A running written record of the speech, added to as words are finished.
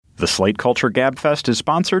The Slate Culture Gabfest is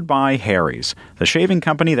sponsored by Harry's, the shaving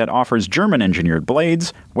company that offers German-engineered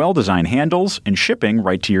blades, well-designed handles, and shipping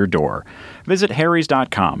right to your door. Visit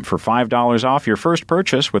harrys.com for $5 off your first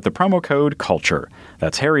purchase with the promo code CULTURE.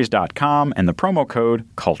 That's harrys.com and the promo code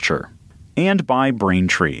CULTURE. And by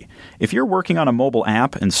Braintree. If you're working on a mobile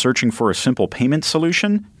app and searching for a simple payment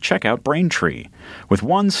solution, check out Braintree. With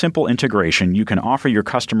one simple integration, you can offer your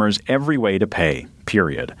customers every way to pay,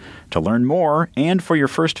 period. To learn more, and for your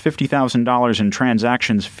first $50,000 in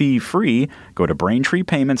transactions fee-free, go to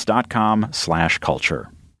BraintreePayments.com/culture.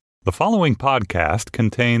 The following podcast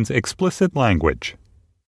contains explicit language.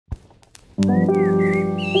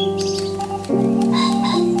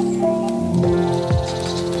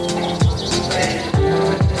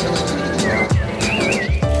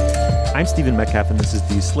 I'm Stephen Metcalf, and this is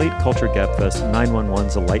the Slate Culture Gabfest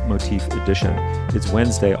 911's A Leitmotif edition. It's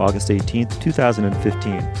Wednesday, August 18th,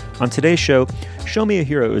 2015. On today's show, Show Me a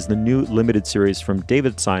Hero is the new limited series from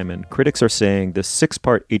David Simon. Critics are saying this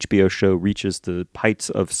six-part HBO show reaches the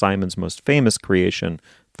heights of Simon's most famous creation,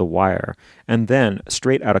 The Wire. And then,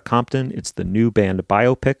 straight out of Compton, it's the new band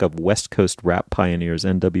biopic of West Coast rap pioneers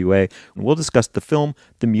NWA. And we'll discuss the film,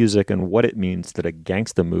 the music, and what it means that a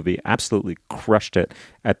gangsta movie absolutely crushed it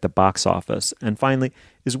at the box office. And finally,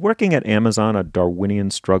 is working at Amazon a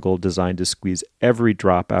Darwinian struggle designed to squeeze every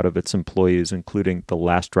drop out of its employees, including the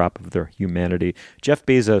last drop of their humanity? Jeff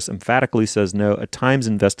Bezos emphatically says no. A Times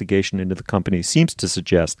investigation into the company seems to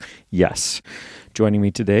suggest yes. Joining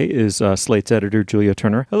me today is Slate's editor, Julia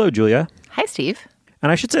Turner. Hello, Julia. Hi, Steve.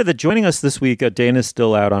 And I should say that joining us this week, Dana's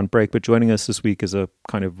still out on break, but joining us this week is a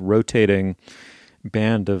kind of rotating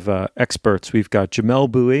band of experts. We've got Jamelle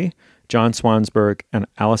Bouie, John Swansburg, and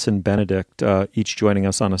Allison Benedict, each joining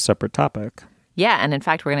us on a separate topic. Yeah, and in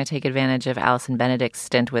fact, we're going to take advantage of Allison Benedict's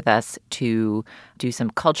stint with us to do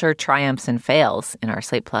some culture triumphs and fails in our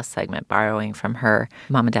Slate Plus segment, borrowing from her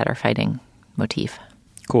Mom and Dad Are Fighting motif.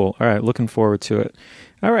 Cool. All right, looking forward to it.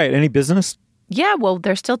 All right, any business? Yeah, well,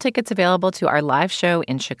 there's still tickets available to our live show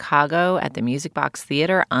in Chicago at the Music Box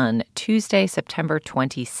Theater on Tuesday, September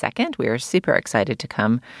 22nd. We are super excited to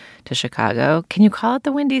come to Chicago. Can you call it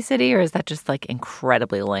the Windy City, or is that just like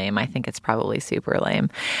incredibly lame? I think it's probably super lame.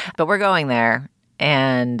 But we're going there,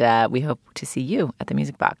 and we hope to see you at the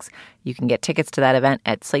Music Box. You can get tickets to that event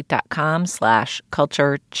at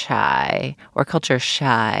slate.com/culturechai or culture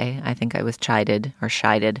shy. I think I was chided or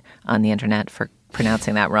shided on the internet for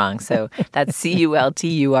pronouncing that wrong. So that's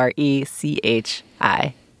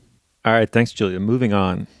CULTURECHI. All right. Thanks, Julia. Moving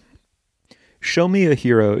on. Show Me a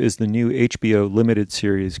Hero is the new HBO limited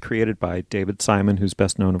series created by David Simon, who's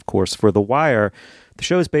best known, of course, for The Wire. The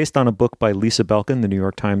show is based on a book by Lisa Belkin, the New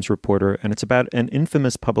York Times reporter, and it's about an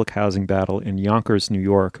infamous public housing battle in Yonkers, New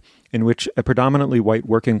York, in which a predominantly white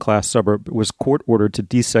working-class suburb was court-ordered to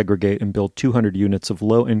desegregate and build 200 units of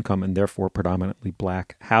low-income and therefore predominantly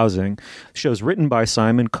black housing. The show is written by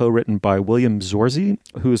Simon, co-written by William Zorzi,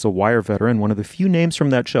 who is a Wire veteran, one of the few names from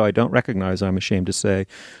that show I don't recognize, I'm ashamed to say.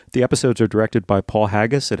 The episodes are directed by Paul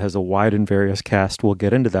Haggis. It has a wide and various cast. We'll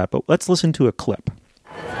get into that, but let's listen to a clip.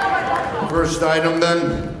 First item,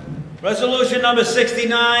 then. Resolution number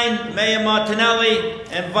 69, Mayor Martinelli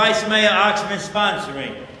and Vice Mayor Oxman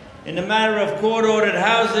sponsoring. In the matter of court-ordered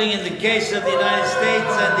housing in the case of the United States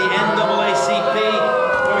and the NAACP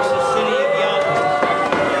versus City of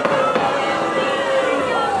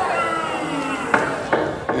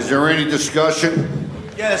Yonkers. Is there any discussion?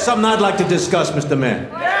 Yeah, there's something I'd like to discuss, Mr. Mayor.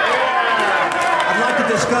 I'd like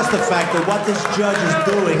to discuss the fact that what this judge is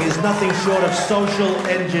doing is nothing short of social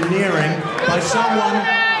engineering by someone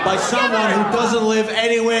who doesn't live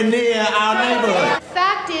anywhere near our neighborhood. The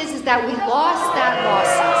fact is that we lost that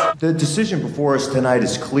lawsuit. The decision before us tonight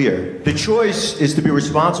is clear. The choice is to be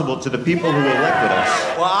responsible to the people who elected us.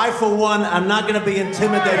 Well, I, for one, am not going to be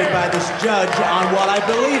intimidated by this judge on what I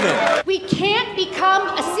believe in. We can't become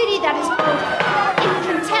a city that is both in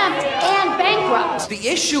contempt and bankrupt. The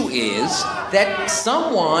issue is that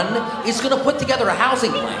someone is going to put together a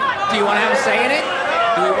housing plan. Do you want to have a say in it?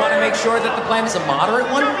 Do we want to make sure that the plan is a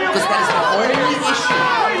moderate one? Because that is the only issue.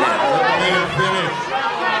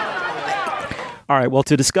 All right. Well,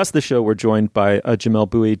 to discuss the show, we're joined by Jamelle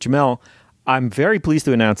Bouie. Jamelle, I'm very pleased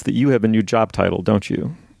to announce that you have a new job title, don't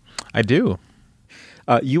you? I do.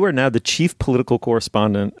 You are now the chief political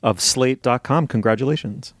correspondent of Slate.com.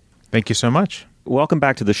 Congratulations. Thank you so much. Welcome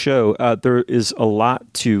back to the show. There is a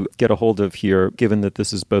lot to get a hold of here, given that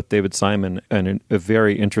this is both David Simon and a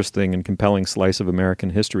very interesting and compelling slice of American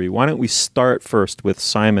history. Why don't we start first with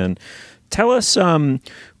Simon? Tell us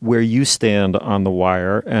where you stand on The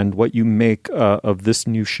Wire and what you make of this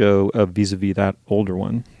new show vis-a-vis that older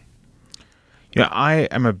one. Yeah, I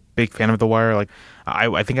am a big fan of The Wire. Like,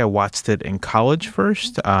 I think I watched it in college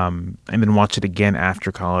first, and then watched it again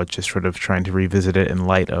after college, just sort of trying to revisit it in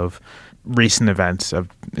light of recent events,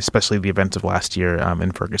 especially the events of last year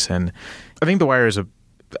in Ferguson. I think The Wire is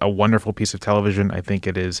a wonderful piece of television. I think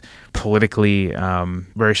it is politically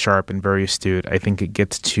very sharp and very astute. I think it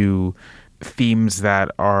gets to themes that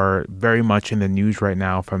are very much in the news right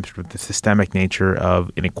now, from sort of the systemic nature of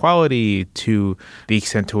inequality to the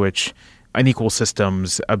extent to which unequal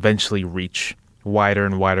systems eventually reach wider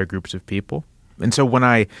and wider groups of people. And so when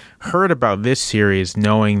I heard about this series,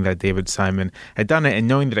 knowing that David Simon had done it and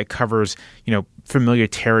knowing that it covers, familiar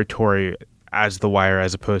territory as The Wire,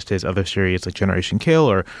 as opposed to his other series like Generation Kill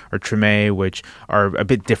or Treme, which are a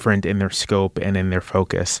bit different in their scope and in their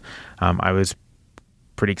focus, I was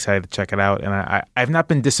pretty excited to check it out. And I've not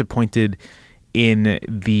been disappointed in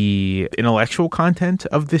the intellectual content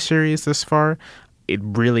of this series thus far. It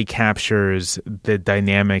really captures the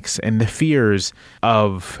dynamics and the fears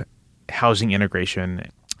of housing integration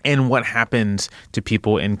and what happens to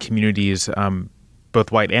people in communities,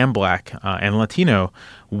 both white and black and Latino,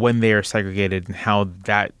 when they are segregated, and how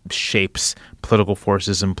that shapes political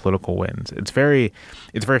forces and political winds. It's very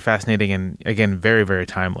fascinating and, again, very, very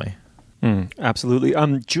timely. Absolutely.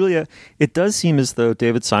 Julia, it does seem as though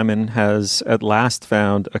David Simon has at last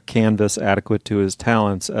found a canvas adequate to his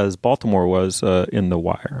talents, as Baltimore was in The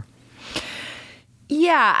Wire.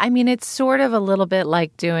 Yeah, I mean, it's sort of a little bit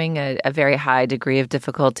like doing a very high degree of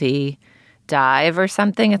difficulty dive or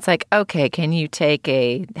something. It's like, okay, can you take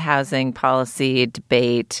a housing policy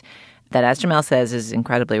debate that, as Jamelle says, is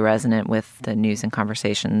incredibly resonant with the news and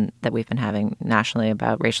conversation that we've been having nationally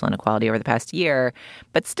about racial inequality over the past year,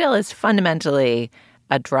 but still is fundamentally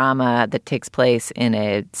a drama that takes place in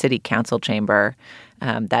a city council chamber.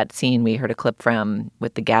 That scene we heard a clip from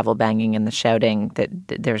with the gavel banging and the shouting, that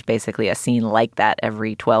there's basically a scene like that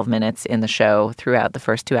every 12 minutes in the show throughout the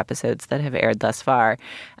first 2 episodes that have aired thus far.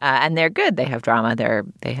 And they're good. They have drama.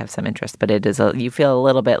 They have some interest, but it is you feel a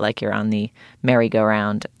little bit like you're on the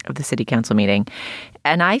merry-go-round of the city council meeting.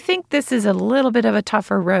 And I think this is a little bit of a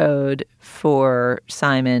tougher road for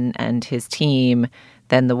Simon and his team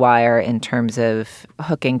than The Wire in terms of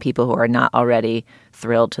hooking people who are not already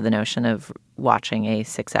thrilled to the notion of watching a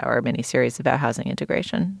 6-hour miniseries about housing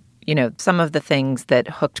integration. Some of the things that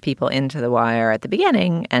hooked people into The Wire at the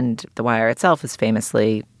beginning, and The Wire itself is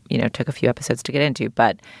famously, took a few episodes to get into,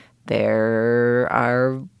 but there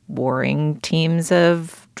are warring teams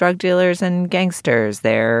of drug dealers and gangsters.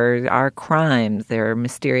 There are crimes. There are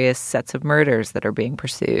mysterious sets of murders that are being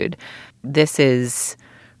pursued. This is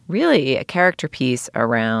really a character piece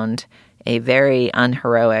around a very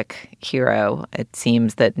unheroic hero. It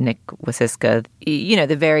seems that Nick Wasiska,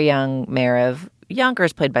 the very young mayor of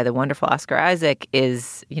Yonkers, played by the wonderful Oscar Isaac,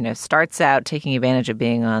 starts out taking advantage of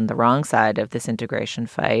being on the wrong side of this integration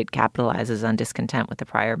fight, capitalizes on discontent with the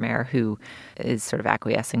prior mayor, who is sort of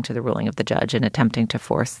acquiescing to the ruling of the judge and attempting to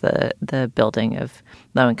force the building of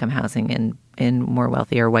low-income housing in more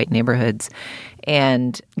wealthier white neighborhoods.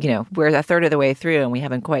 And, we're a third of the way through and we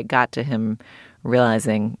haven't quite got to him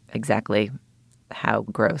realizing exactly how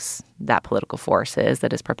gross that political force is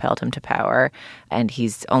that has propelled him to power. And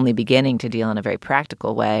he's only beginning to deal in a very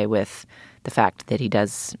practical way with the fact that he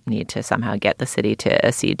does need to somehow get the city to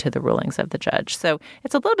accede to the rulings of the judge. So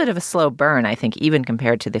it's a little bit of a slow burn, I think, even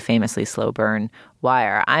compared to the famously slow burn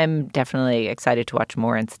Wire. I'm definitely excited to watch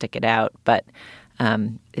more and stick it out, but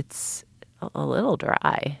it's a little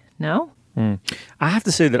dry, no? I have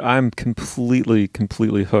to say that I'm completely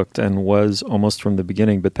hooked and was almost from the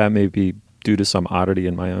beginning, but that may be due to some oddity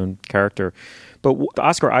in my own character. But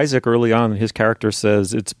Oscar Isaac, early on, his character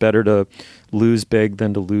says it's better to lose big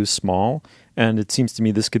than to lose small. And it seems to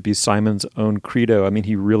me this could be Simon's own credo. I mean,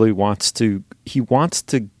 he really wants to,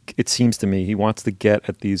 it seems to me, he wants to get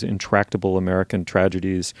at these intractable American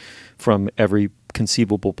tragedies from every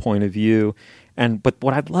conceivable point of view. But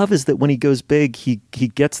what I love is that when he goes big, he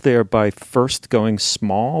gets there by first going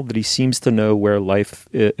small, that he seems to know where life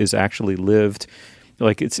is actually lived.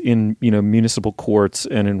 Like it's in, municipal courts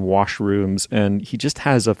and in washrooms. And he just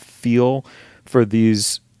has a feel for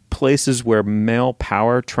these places where male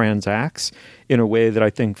power transacts in a way that I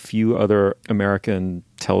think few other American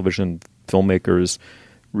television filmmakers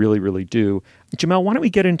really, really do. Jamelle, why don't we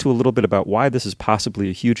get into a little bit about why this is possibly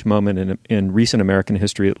a huge moment in recent American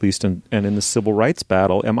history, at least, and in the civil rights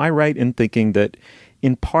battle? Am I right in thinking that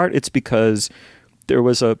in part it's because there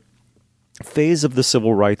was a phase of the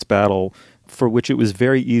civil rights battle for which it was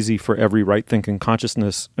very easy for every right-thinking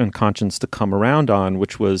consciousness and conscience to come around on,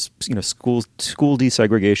 which was, school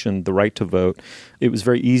desegregation, the right to vote. It was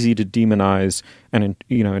very easy to demonize an,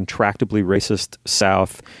 intractably racist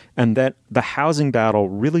South, and that the housing battle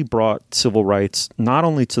really brought civil rights not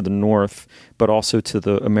only to the North, but also to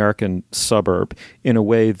the American suburb in a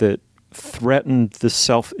way that threatened the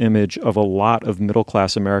self-image of a lot of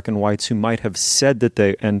middle-class American whites who might have said that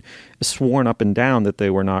they, and sworn up and down that they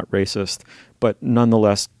were not racist, but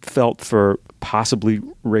nonetheless felt for possibly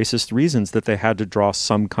racist reasons that they had to draw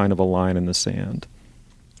some kind of a line in the sand.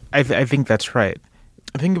 I think that's right.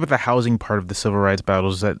 I think about the housing part of the civil rights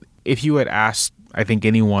battles that if you had asked, I think,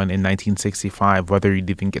 anyone in 1965 whether you'd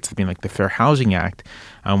even get something like the Fair Housing Act,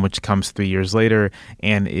 which comes 3 years later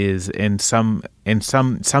and is in some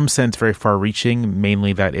sense very far-reaching,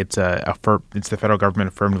 mainly that it's the federal government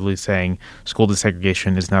affirmatively saying school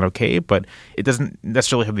desegregation is not okay, but it doesn't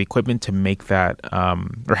necessarily have the equipment to make that,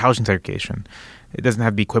 or housing segregation. It doesn't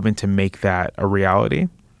have the equipment to make that a reality.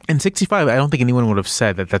 In 65, I don't think anyone would have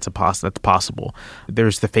said that that's possible.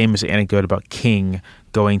 There's the famous anecdote about King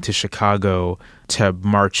going to Chicago to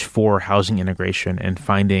march for housing integration and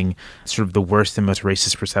finding sort of the worst and most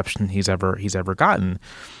racist reception he's ever gotten.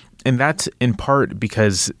 And that's in part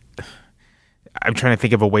because I'm trying to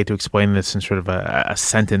think of a way to explain this in sort of a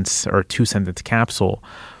sentence or a two-sentence capsule.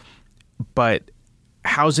 But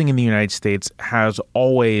housing in the United States has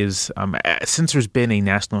always, since there's been a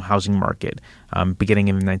national housing market beginning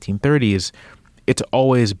in the 1930s, it's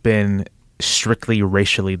always been strictly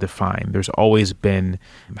racially defined. There's always been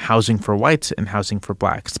housing for whites and housing for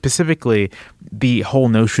blacks. Specifically, the whole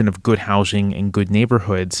notion of good housing and good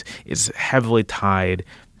neighborhoods is heavily tied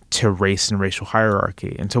to race and racial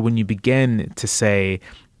hierarchy. And so when you begin to say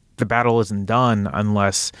the battle isn't done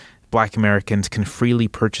unless Black Americans can freely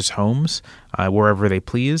purchase homes wherever they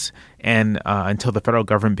please, and until the federal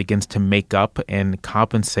government begins to make up and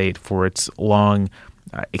compensate for its long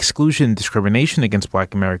exclusion, discrimination against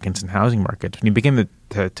Black Americans in housing markets. When you begin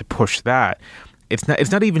to push that, it's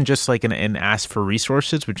not even just like an ask for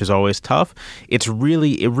resources, which is always tough. It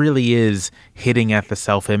really is hitting at the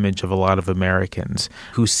self-image of a lot of Americans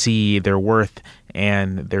who see their worth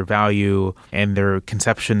and their value and their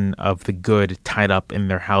conception of the good tied up in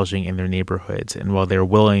their housing in their neighborhoods. And while they're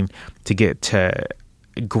willing to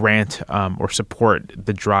grant or support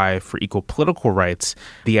the drive for equal political rights,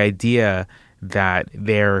 the idea that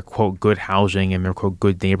their, quote, good housing and their, quote,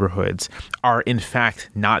 good neighborhoods are in fact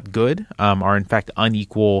not good, are in fact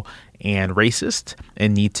unequal and racist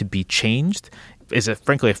and need to be changed is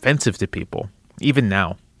frankly offensive to people, even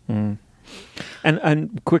now. Mm.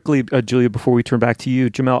 And quickly, Julia, before we turn back to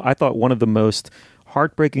you, Jamelle, I thought one of the most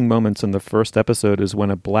heartbreaking moments in the first episode is when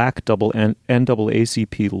a black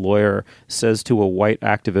NAACP lawyer says to a white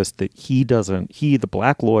activist that the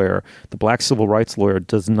black lawyer, the black civil rights lawyer,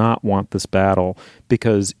 does not want this battle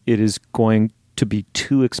because it is going to be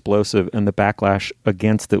too explosive and the backlash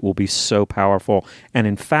against it will be so powerful. And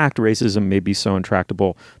in fact, racism may be so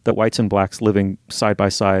intractable that whites and blacks living side by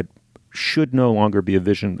side should no longer be a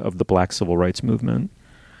vision of the black civil rights movement.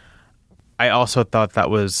 I also thought that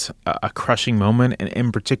was a crushing moment, and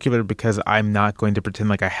in particular because I'm not going to pretend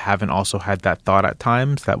like I haven't also had that thought at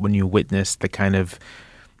times, that when you witness the kind of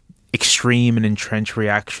extreme and entrenched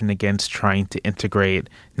reaction against trying to integrate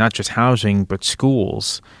not just housing but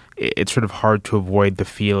schools, it's sort of hard to avoid the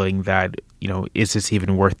feeling that, is this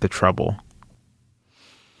even worth the trouble?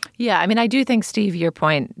 Yeah, I mean, I do think, Steve, your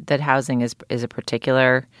point that housing is a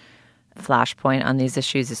particular flashpoint on these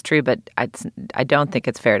issues is true, but I don't think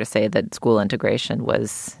it's fair to say that school integration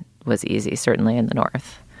was easy, certainly in the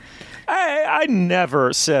North. I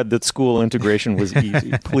never said that school integration was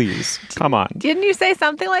easy. Please, come on. Didn't you say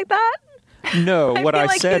something like that? No, what I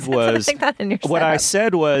said was,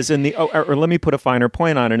 or let me put a finer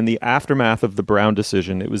point on it. In the aftermath of the Brown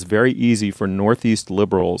decision, it was very easy for Northeast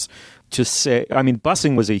liberals to say,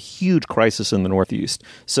 busing was a huge crisis in the Northeast.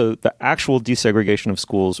 So the actual desegregation of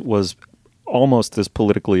schools was almost as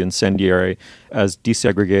politically incendiary as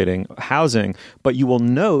desegregating housing. But you will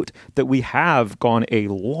note that we have gone a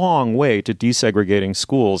long way to desegregating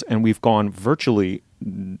schools, and we've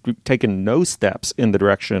taken no steps in the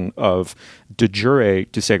direction of de jure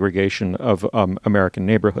desegregation of American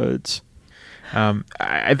neighborhoods.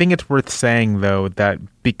 I think it's worth saying, though, that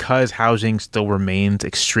because housing still remains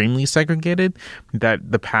extremely segregated, that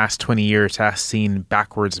the past 20 years has seen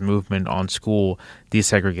backwards movement on school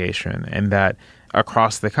desegregation, and that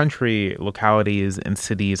across the country, localities and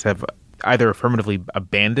cities have either affirmatively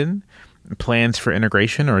abandoned plans for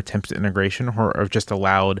integration or attempts at integration, or have just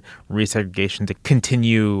allowed resegregation to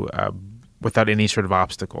continue without any sort of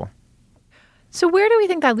obstacle. So where do we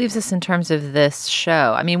think that leaves us in terms of this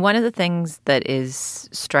show? I mean, one of the things that is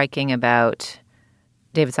striking about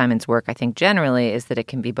David Simon's work, I think generally, is that it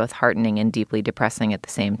can be both heartening and deeply depressing at the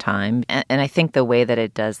same time. And I think the way that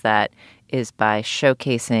it does that is by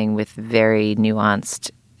showcasing with very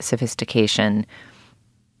nuanced sophistication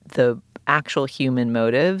the actual human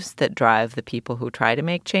motives that drive the people who try to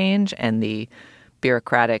make change and the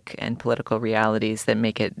bureaucratic and political realities that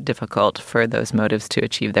make it difficult for those motives to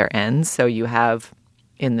achieve their ends. So you have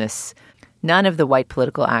in this, none of the white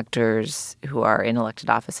political actors who are in elected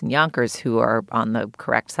office in Yonkers who are on the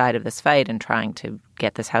correct side of this fight and trying to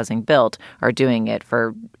get this housing built are doing it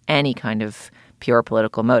for any kind of pure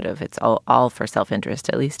political motive. It's all for self-interest,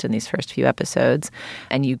 at least in these first few episodes.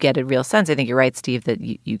 And you get a real sense, I think you're right, Steve, that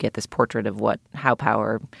you get this portrait of how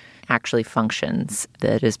power actually functions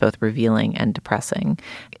that is both revealing and depressing.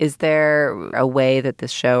 Is there a way that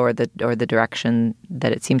this show or the direction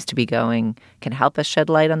that it seems to be going can help us shed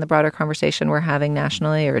light on the broader conversation we're having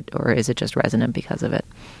nationally, or is it just resonant because of it?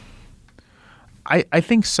 I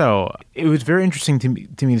think so. It was very interesting to me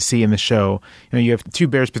to see in the show. You have two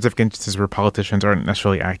very specific instances where politicians aren't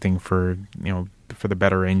necessarily acting for the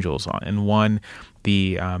better angels. In one,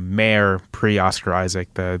 the mayor pre-Oscar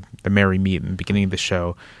Isaac, the mayor we meet in the beginning of the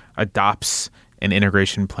show, adopts an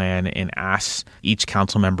integration plan and asks each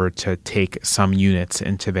council member to take some units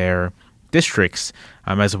into their districts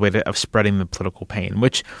as a way of spreading the political pain,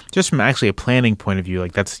 which just from actually a planning point of view,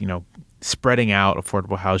 that's, spreading out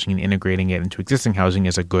affordable housing and integrating it into existing housing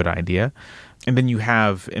is a good idea. And then you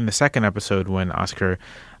have in the second episode when Oscar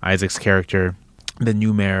Isaac's character, the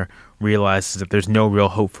new mayor, realizes that there's no real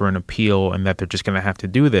hope for an appeal and that they're just going to have to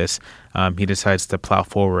do this, he decides to plow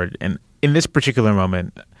forward. And in this particular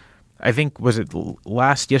moment, I think, was it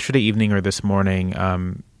yesterday evening or this morning,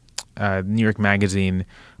 New York Magazine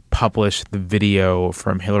published the video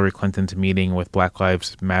from Hillary Clinton's meeting with Black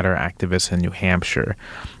Lives Matter activists in New Hampshire.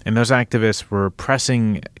 And those activists were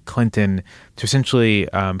pressing Clinton to essentially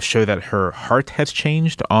show that her heart has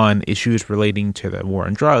changed on issues relating to the war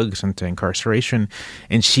on drugs and to incarceration.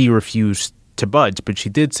 And she refused to budge, but she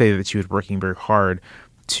did say that she was working very hard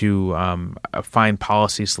to find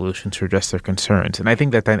policy solutions to address their concerns. And I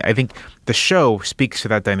think the show speaks to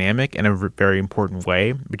that dynamic in a very important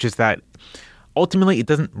way, which is that ultimately it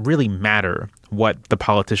doesn't really matter what the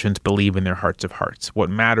politicians believe in their hearts of hearts. What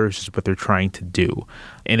matters is what they're trying to do.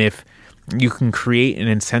 And if you can create an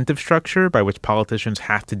incentive structure by which politicians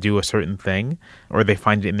have to do a certain thing, or they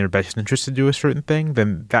find it in their best interest to do a certain thing,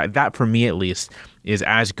 then that for me at least is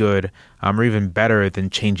as good or even better than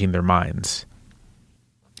changing their minds.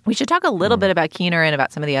 We should talk a little bit about Keener and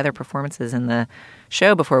about some of the other performances in the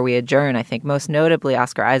show before we adjourn. I think most notably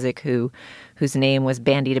Oscar Isaac, whose name was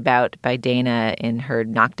bandied about by Dana in her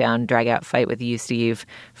knockdown, drag-out fight with you, Steve,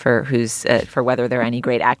 for whether there are any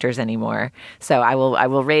great actors anymore. So I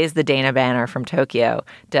will raise the Dana banner from Tokyo.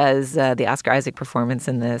 Does the Oscar Isaac performance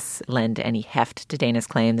in this lend any heft to Dana's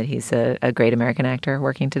claim that he's a great American actor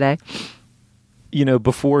working today?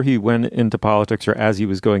 Before he went into politics, or as he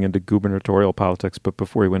was going into gubernatorial politics, but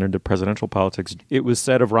before he went into presidential politics, it was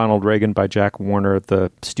said of Ronald Reagan by Jack Warner,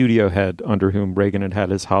 the studio head under whom Reagan had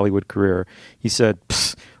his Hollywood career. He said,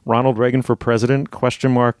 Ronald Reagan for president? ?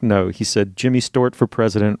 No. He said, Jimmy Stewart for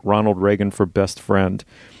president, Ronald Reagan for best friend.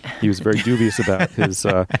 He was very dubious about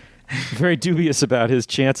his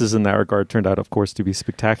chances in that regard. Turned out, of course, to be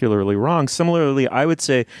spectacularly wrong. Similarly, I would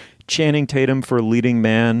say Channing Tatum for leading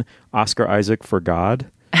man, Oscar Isaac for God.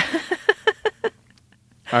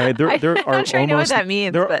 I'm not sure I know what that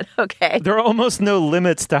means, but okay. There are almost no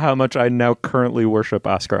limits to how much I now currently worship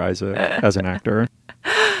Oscar Isaac as an actor.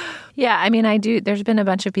 Yeah, I mean, I do. There's been a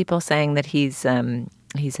bunch of people saying that he's a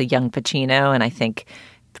young Pacino, and I think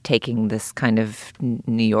taking this kind of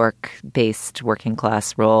New York-based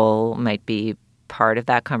working-class role might be part of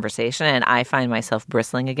that conversation, and I find myself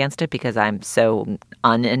bristling against it because I'm so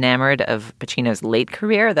unenamored of Pacino's late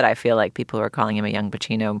career that I feel like people who are calling him a young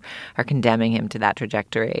Pacino are condemning him to that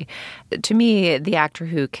trajectory. To me, the actor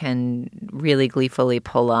who can really gleefully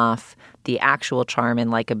pull off the actual charm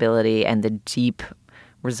and likability and the deep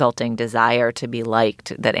resulting desire to be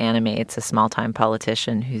liked that animates a small-time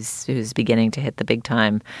politician who's beginning to hit the big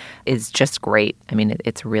time is just great. I mean,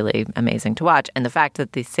 it's really amazing to watch. And the fact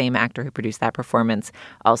that the same actor who produced that performance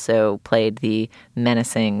also played the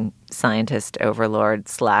menacing scientist overlord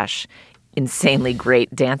 / insanely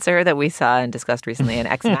great dancer that we saw and discussed recently in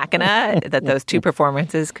Ex Machina, that those two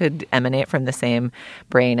performances could emanate from the same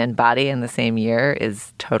brain and body in the same year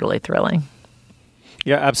is totally thrilling.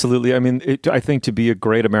 Yeah, absolutely. I mean, I think to be a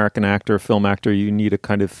great American actor, film actor, you need a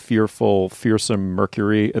kind of fearful, fearsome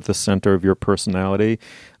Mercury at the center of your personality.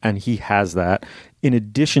 And he has that. In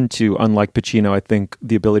addition to, unlike Pacino, I think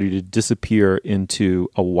the ability to disappear into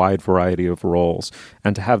a wide variety of roles.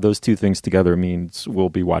 And to have those two things together means we'll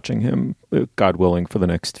be watching him, God willing, for the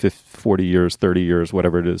next 40 years, 30 years,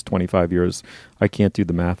 whatever it is, 25 years. I can't do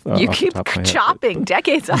the math. You keep chopping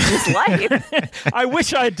decades off his life. I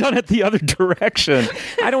wish I had done it the other direction.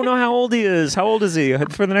 I don't know how old he is. How old is he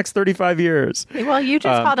for the next 35 years? Well, you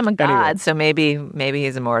just called him a god, anyway. so maybe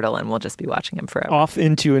he's immortal and we'll just be watching him forever. Off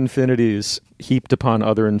into infinities, heaped upon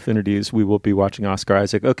other infinities, we will be watching Oscar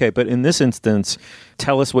Isaac. Okay, but in this instance,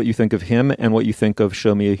 tell us what you think of him and what you think of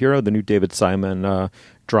Show Me a Hero, the new David Simon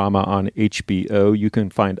drama on HBO. You can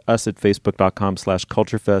find us at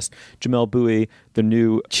facebook.com/culturefest. Jamelle Bouie, the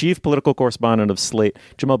new chief political correspondent of Slate.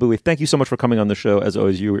 Jamelle Bouie, thank you so much for coming on the show. As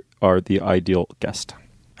always, you are the ideal guest.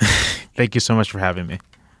 Thank you so much for having me.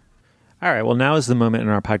 All right, well, now is the moment in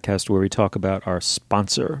our podcast where we talk about our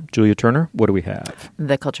sponsor. Julia Turner, what do we have?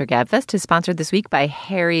 The Culture Gabfest is sponsored this week by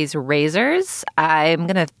Harry's Razors. I'm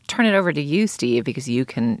going to turn it over to you, Steve, because you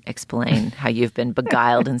can explain how you've been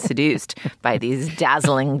beguiled and seduced by these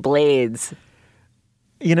dazzling blades.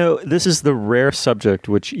 You know, this is the rare subject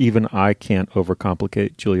which even I can't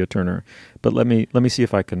overcomplicate, Julia Turner. But let me see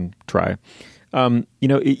if I can try. You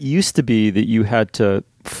know, it used to be that you had to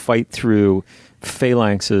fight through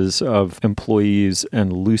phalanxes of employees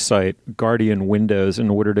and Lucite Guardian windows in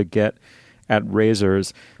order to get at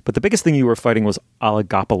razors. But the biggest thing you were fighting was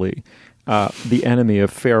oligopoly, the enemy of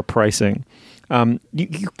fair pricing.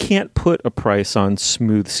 You can't put a price on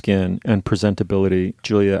smooth skin and presentability,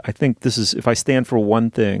 Julia. I think this is, if I stand for one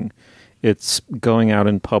thing, it's going out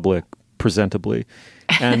in public presentably.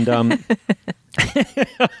 And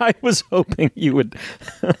I was hoping you would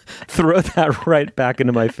throw that right back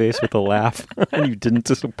into my face with a laugh, and you didn't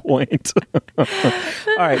disappoint. All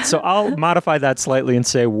right, so I'll modify that slightly and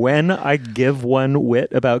say when I give one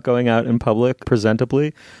wit about going out in public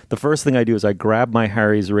presentably, the first thing I do is I grab my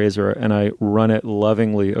Harry's razor and I run it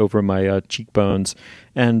lovingly over my cheekbones.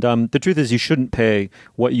 And the truth is, you shouldn't pay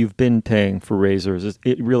what you've been paying for razors.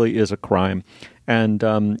 It really is a crime. And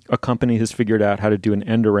a company has figured out how to do an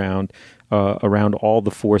end around all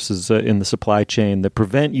the forces in the supply chain that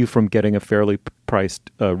prevent you from getting a fairly priced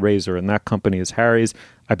razor. And that company is Harry's.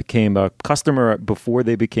 I became a customer before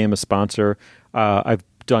they became a sponsor. I've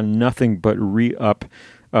done nothing but re-up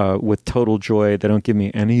with total joy. They don't give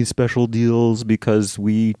me any special deals because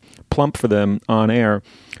we plump for them on air.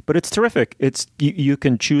 But it's terrific. It's you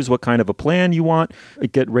can choose what kind of a plan you want.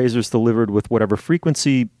 Get razors delivered with whatever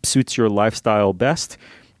frequency suits your lifestyle best.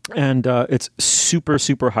 And it's super,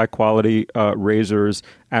 super high quality razors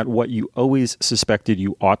at what you always suspected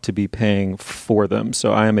you ought to be paying for them.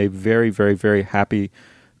 So I am a very, very, very happy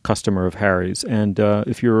customer of Harry's. And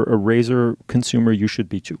if you're a razor consumer, you should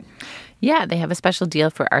be too. Yeah, they have a special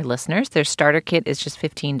deal for our listeners. Their starter kit is just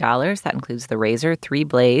 $15. That includes the razor, 3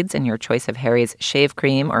 blades, and your choice of Harry's shave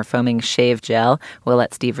cream or foaming shave gel. We'll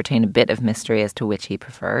let Steve retain a bit of mystery as to which he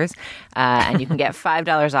prefers. And you can get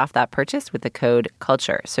 $5 off that purchase with the code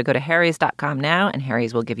CULTURE. So go to harrys.com now, and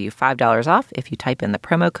Harry's will give you $5 off if you type in the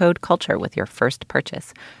promo code CULTURE with your first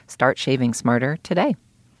purchase. Start shaving smarter today.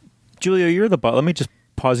 Julia, you're the boss. Let me just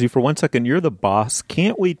pause you for 1 second. You're the boss.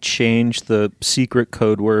 Can't we change the secret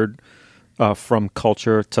code word from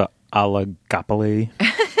culture to oligopoly?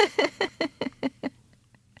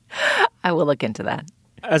 I will look into that.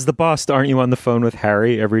 As the boss, aren't you on the phone with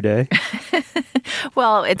Harry every day?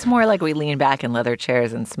 Well, it's more like we lean back in leather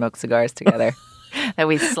chairs and smoke cigars together. And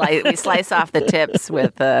we slice off the tips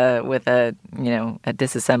with a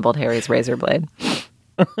disassembled Harry's razor blade.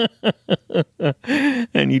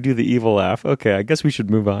 And you do the evil laugh. Okay, I guess we should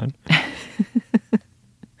move on.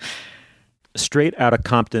 Straight Outta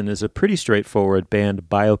Compton is a pretty straightforward band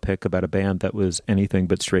biopic about a band that was anything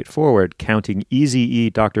but straightforward, counting Eazy-E,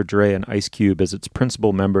 Dr. Dre, and Ice Cube as its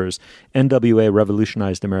principal members. NWA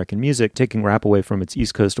revolutionized American music, taking rap away from its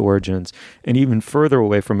East Coast origins and even further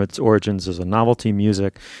away from its origins as a novelty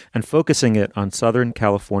music and focusing it on Southern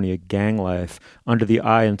California gang life under the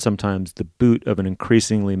eye and sometimes the boot of an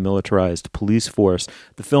increasingly militarized police force.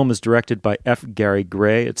 The film is directed by F. Gary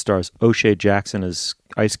Gray. It stars O'Shea Jackson as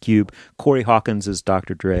Ice Cube, Corey Hawkins as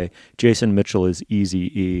Dr. Dre, Jason Mitchell as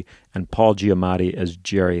Eazy-E, and Paul Giamatti as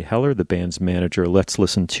Jerry Heller, the band's manager. Let's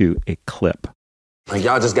listen to a clip. Like,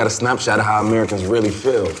 y'all just got a snapshot of how Americans really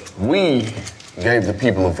feel. We gave the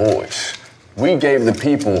people a voice. We gave the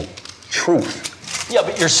people truth. Yeah,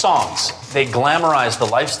 but your songs, they glamorize the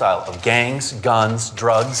lifestyle of gangs, guns,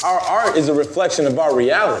 drugs. Our art is a reflection of our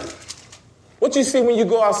reality. What you see when you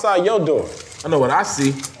go outside your door? I know what I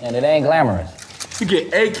see. And it ain't glamorous. You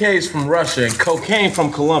get AKs from Russia and cocaine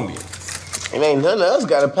from Colombia. And ain't none of us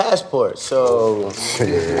got a passport, so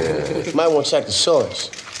you might want to check the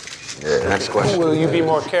source. Yeah, next question. Will you be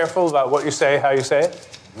more careful about what you say, how you say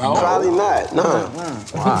it? No. Probably not, no.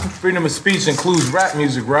 Wow. Freedom of speech includes rap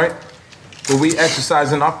music, right? But we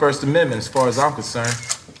exercising our First Amendment as far as I'm concerned.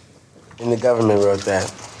 And the government wrote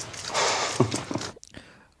that.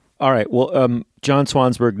 All right. Well, John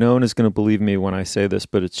Swansburg, no one is going to believe me when I say this,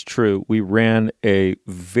 but it's true. We ran a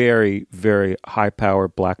very, very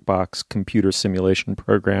high-powered black box computer simulation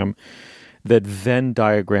program that Venn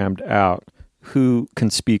diagrammed out who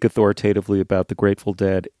can speak authoritatively about the Grateful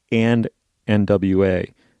Dead and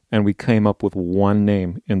NWA. And we came up with one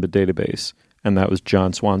name in the database, and that was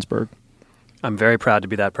John Swansburg. I'm very proud to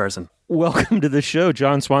be that person. Welcome to the show,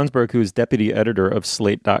 John Swansburg, who is deputy editor of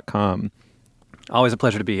Slate.com. Always a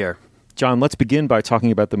pleasure to be here. John, let's begin by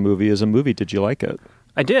talking about the movie as a movie. Did you like it?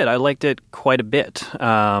 I did. I liked it quite a bit.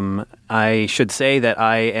 I should say that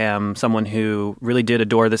I am someone who really did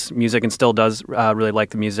adore this music and still does really like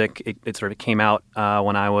the music. It sort of came out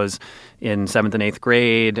when I was in 7th and 8th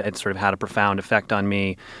grade. It sort of had a profound effect on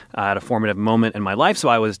me at a formative moment in my life. So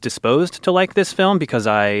I was disposed to like this film because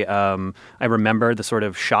I remember the sort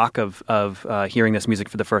of shock of hearing this music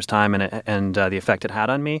for the first time and the effect it had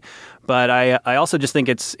on me. But I also just think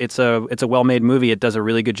it's a well-made movie. It does a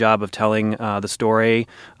really good job of telling the story,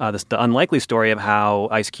 the unlikely story of how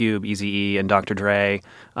Ice Cube, Eazy-E, and Dr. Dre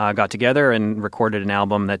got together and recorded an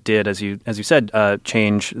album that did, as you said,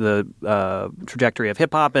 change the trajectory of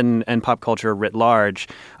hip hop and pop culture writ large.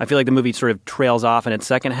 I feel like the movie sort of trails off in its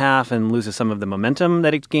second half and loses some of the momentum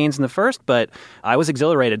that it gains in the first. But I was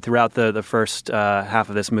exhilarated throughout the first half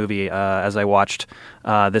of this movie as I watched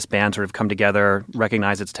this band sort of come together,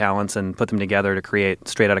 recognize its talents, and put them together to create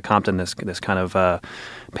Straight Outta Compton, this kind of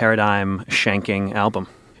paradigm shanking album.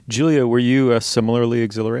 Julia, were you similarly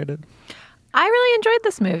exhilarated? I really enjoyed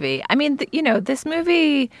this movie. I mean, this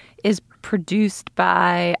movie is produced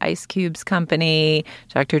by Ice Cube's company.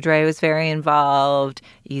 Dr. Dre was very involved.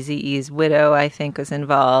 Eazy-E's widow, I think, was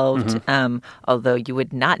involved. Mm-hmm. Although you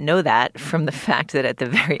would not know that from the fact that at the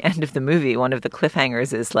very end of the movie, one of the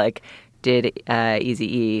cliffhangers is like, did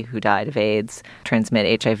Eazy-E, who died of AIDS,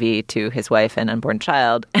 transmit HIV to his wife and unborn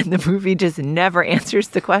child? And the movie just never answers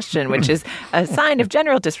the question, which is a sign of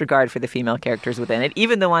general disregard for the female characters within it,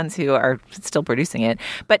 even the ones who are still producing it.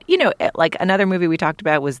 But, like another movie we talked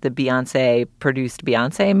about was the Beyonce-produced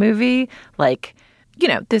Beyonce movie. Like,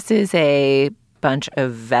 this is a bunch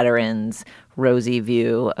of veterans' rosy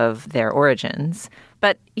view of their origins.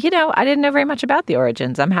 But, I didn't know very much about the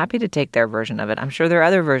origins. I'm happy to take their version of it. I'm sure there are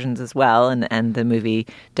other versions as well, and the movie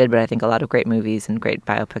did what I think a lot of great movies and great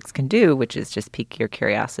biopics can do, which is just pique your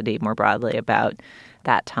curiosity more broadly about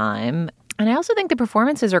that time. And I also think the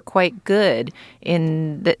performances are quite good.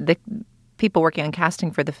 In the people working on casting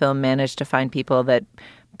for the film managed to find people that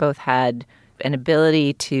both had an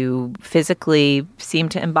ability to physically seem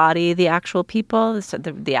to embody the actual people. So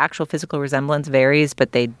the actual physical resemblance varies,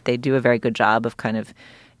 but they do a very good job of kind of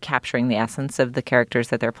capturing the essence of the characters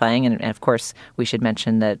that they're playing. And of course, we should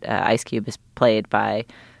mention that Ice Cube is played by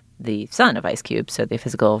the son of Ice Cube, so the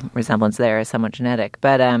physical resemblance there is somewhat genetic.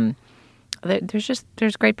 But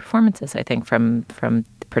there's great performances, I think, from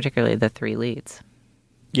particularly the three leads.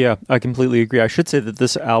 Yeah, I completely agree. I should say that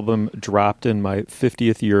this album dropped in my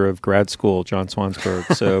 50th year of grad school, John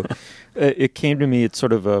Swansburg. So it came to me at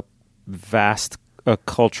sort of a vast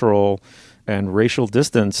cultural and racial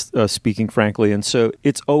distance, speaking frankly. And so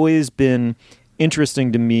it's always been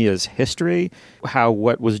interesting to me as history, how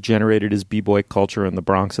what was generated as b-boy culture in the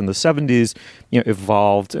Bronx in the 70s,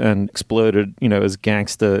 evolved and exploded, as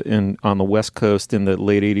gangsta on the West Coast in the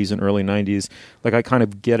late 80s and early 90s. Like, I kind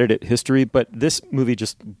of get it at history, but this movie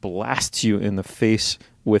just blasts you in the face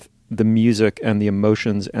with the music and the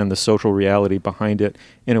emotions and the social reality behind it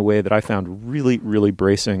in a way that I found really, really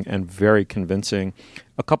bracing and very convincing.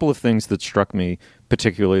 A couple of things that struck me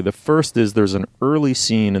particularly. The first is there's an early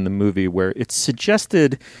scene in the movie where it's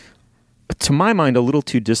suggested, to my mind, a little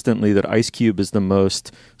too distantly, that Ice Cube is the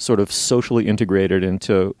most sort of socially integrated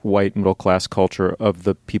into white middle-class culture of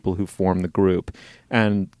the people who form the group,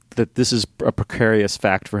 and that this is a precarious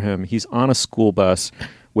fact for him. He's on a school bus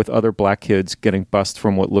with other black kids getting bused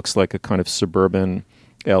from what looks like a kind of suburban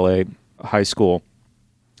LA high school.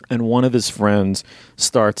 And one of his friends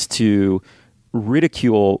starts to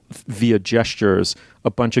ridicule via gestures a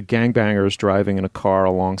bunch of gangbangers driving in a car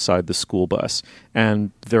alongside the school bus.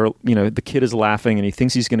 And the kid is laughing and he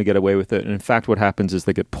thinks he's going to get away with it. And in fact, what happens is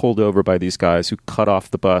they get pulled over by these guys who cut off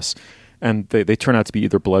the bus and they turn out to be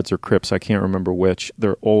either Bloods or Crips. I can't remember which.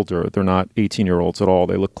 They're older. They're not 18-year-olds at all.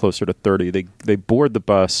 They look closer to 30. They board the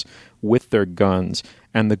bus with their guns,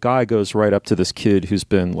 and the guy goes right up to this kid who's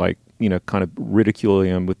been like, kind of ridiculing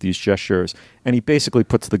him with these gestures, and he basically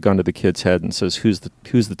puts the gun to the kid's head and says, who's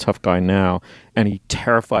the tough guy now? And he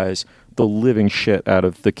terrifies the living shit out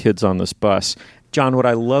of the kids on this bus. John, what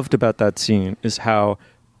I loved about that scene is how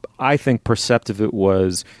I think perceptive it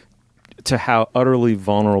was to how utterly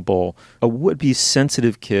vulnerable a would-be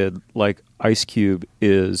sensitive kid like Ice Cube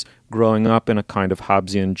is growing up in a kind of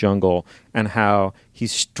Hobbesian jungle, and how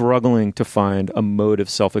he's struggling to find a mode of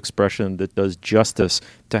self-expression that does justice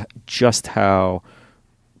to just how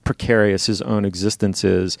precarious his own existence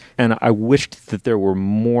is. And I wished that there were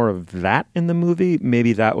more of that in the movie.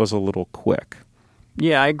 Maybe that was a little quick.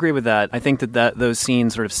 Yeah, I agree with that. I think that those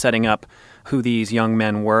scenes sort of setting up who these young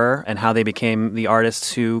men were and how they became the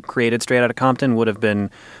artists who created Straight Outta Compton would have been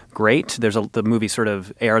great. The movie sort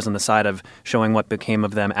of errs on the side of showing what became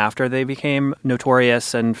of them after they became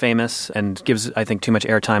notorious and famous, and gives, I think, too much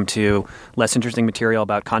airtime to less interesting material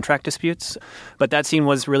about contract disputes. But that scene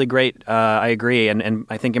was really great. I agree. And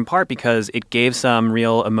I think in part because it gave some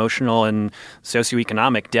real emotional and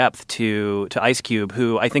socioeconomic depth to Ice Cube,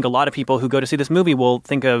 who I think a lot of people who go to see this movie will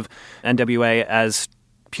think of NWA as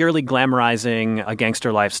purely glamorizing a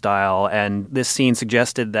gangster lifestyle, and this scene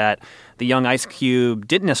suggested that the young Ice Cube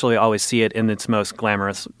didn't necessarily always see it in its most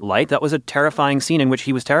glamorous light. That was a terrifying scene in which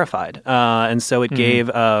he was terrified, and so it gave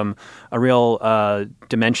a real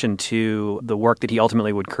dimension to the work that he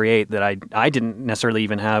ultimately would create that I didn't necessarily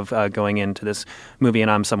even have going into this movie, and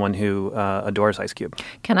I'm someone who adores Ice Cube.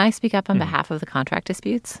 Can I speak up on behalf of the contract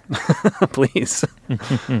disputes? Please.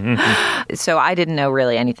 So I didn't know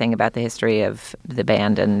really anything about the history of the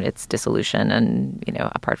band and its dissolution, and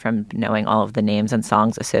apart from knowing all of the names and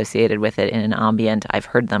songs associated with it in an ambient, I've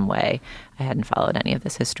heard them way. I hadn't followed any of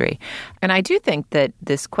this history. And I do think that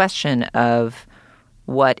this question of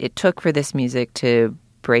what it took for this music to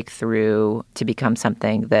break through, to become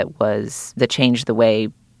something that changed the way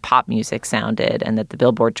pop music sounded and that the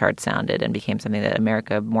Billboard chart sounded and became something that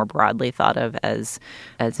America more broadly thought of as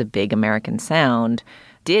a big American sound,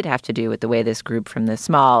 did have to do with the way this group from the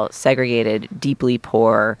small, segregated, deeply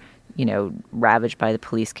poor, ravaged by the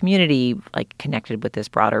police community, like connected with this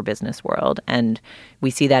broader business world. And we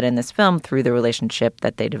see that in this film through the relationship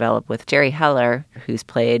that they develop with Jerry Heller, who's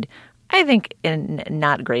played, I think, in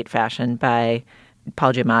not great fashion by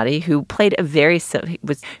Paul Giamatti, who played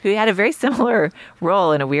who had a very similar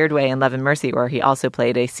role in a weird way in Love and Mercy, where he also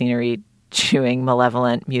played a scenery chewing,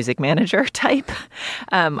 malevolent music manager type.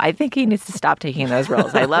 I think he needs to stop taking those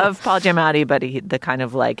roles. I love Paul Giamatti, but the kind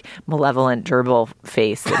of like malevolent gerbil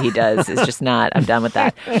face that he does is just not, I'm done with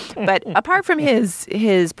that. But apart from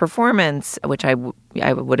his performance, which I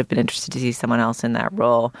would have been interested to see someone else in that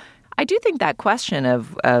role, I do think that question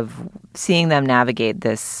of seeing them navigate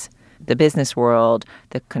the business world,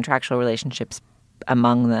 the contractual relationships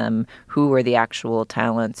among them, who were the actual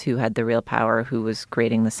talents, who had the real power, who was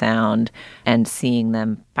creating the sound, and seeing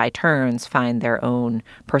them by turns find their own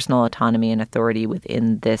personal autonomy and authority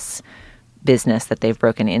within this business that they've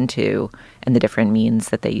broken into, and the different means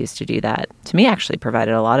that they use to do that, to me actually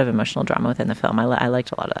provided a lot of emotional drama within the film. I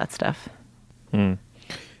liked a lot of that stuff.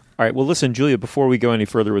 All right, well, listen, Julia, before we go any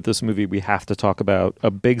further with this movie, we have to talk about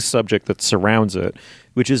a big subject that surrounds it,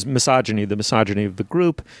 which is misogyny, the misogyny of the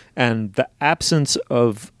group, and the absence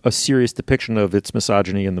of a serious depiction of its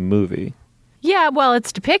misogyny in the movie. Yeah, well,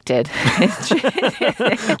 it's depicted.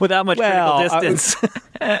 Without much critical distance.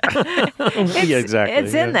 Yeah, exactly.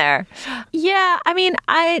 It's in there. Yeah, I mean,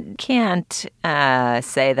 I can't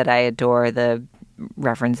say that I adore the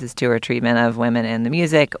references to or treatment of women in the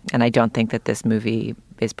music, and I don't think that this movie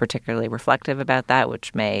is particularly reflective about that,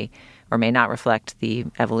 which may or may not reflect the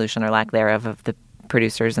evolution or lack thereof of the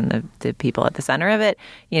producers and the people at the center of it.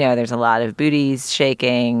 There's a lot of booties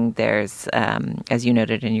shaking. There's, as you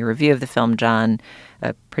noted in your review of the film, John,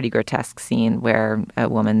 a pretty grotesque scene where a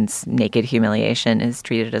woman's naked humiliation is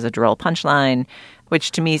treated as a droll punchline,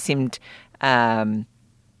 which to me seemed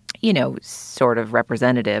sort of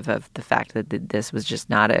representative of the fact that this was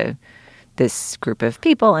just not this group of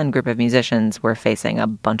people and group of musicians were facing a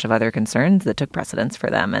bunch of other concerns that took precedence for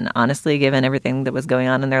them. And honestly, given everything that was going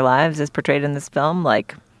on in their lives as portrayed in this film,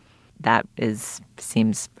 like that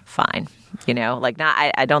seems fine.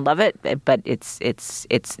 I don't love it, but it's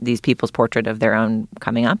these people's portrait of their own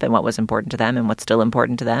coming up and what was important to them and what's still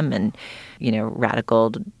important to them, and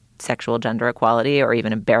radical sexual gender equality or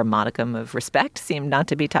even a bare modicum of respect seemed not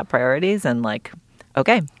to be top priorities. And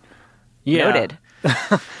okay, noted.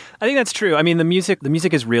 I think that's true. I mean, the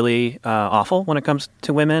music is really awful when it comes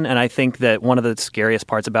to women, and I think that one of the scariest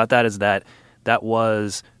parts about that is that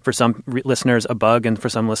was, for some listeners, a bug, and for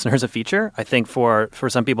some listeners, a feature. I think for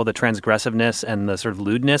some people, the transgressiveness and the sort of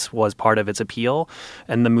lewdness was part of its appeal,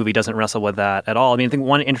 and the movie doesn't wrestle with that at all. I mean, I think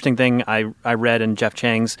one interesting thing I read in Jeff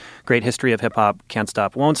Chang's Great History of Hip Hop, Can't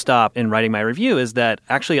Stop, Won't Stop, in writing my review, is that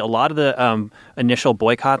actually a lot of the initial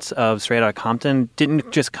boycotts of Straight Outta Compton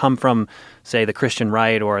didn't just come from, say, the Christian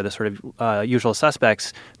right or the sort of usual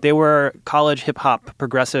suspects. They were college hip-hop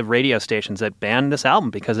progressive radio stations that banned this album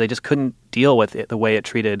because they just couldn't deal with it, the way it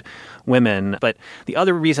treated women. But the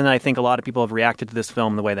other reason I think a lot of people have reacted to this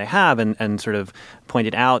film the way they have and sort of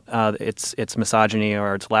pointed out its misogyny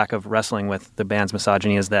or its lack of wrestling with the band's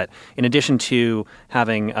misogyny is that in addition to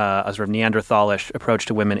having a sort of Neanderthalish approach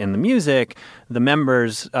to women in the music, the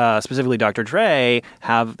members, specifically Dr. Dre,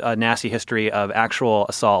 have a nasty history of actual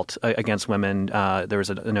assault against women. There was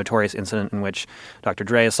a notorious incident in which Dr.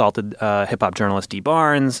 Dre assaulted hip-hop journalist Dee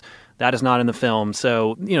Barnes. That is not in the film.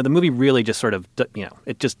 So, the movie really just sort of,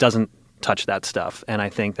 it just doesn't touch that stuff. And I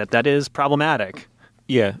think that is problematic.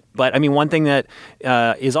 Yeah. But, I mean, one thing that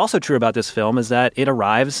is also true about this film is that it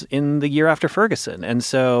arrives in the year after Ferguson. And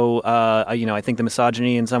so, I think the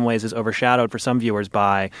misogyny in some ways is overshadowed for some viewers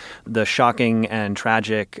by the shocking and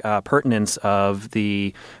tragic pertinence of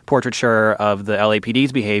the portraiture of the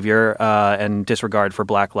LAPD's behavior and disregard for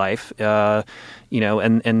black life.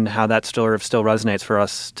 And how that still resonates for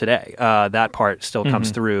us today. That part still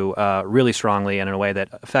comes through really strongly and in a way that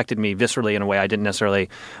affected me viscerally in a way I didn't necessarily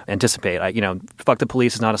anticipate. Fuck the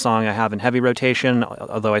Police is not a song I have in heavy rotation,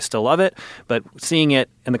 although I still love it. But seeing it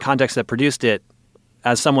in the context that produced it,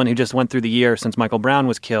 as someone who just went through the year since Michael Brown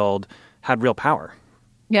was killed, had real power.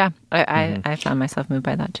 Yeah, I found myself moved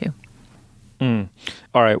by that too.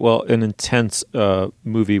 All right. Well, an intense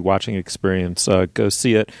movie watching experience. Go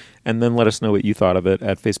see it and then let us know what you thought of it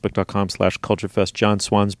at facebook.com/culturefest. John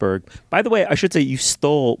Swansburg. By the way, I should say you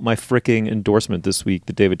stole my freaking endorsement this week,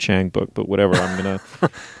 the David Chang book, but whatever.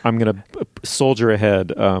 I'm gonna soldier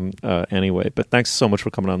ahead anyway. But thanks so much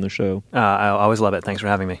for coming on the show. I always love it. Thanks for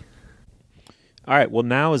having me. All right. Well,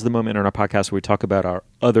 now is the moment in our podcast where we talk about our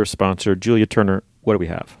other sponsor, Julia Turner. What do we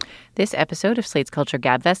have? This episode of Slate's Culture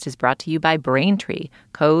Gabfest is brought to you by Braintree,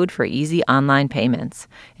 code for easy online payments.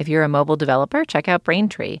 If you're a mobile developer, check out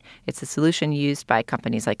Braintree. It's a solution used by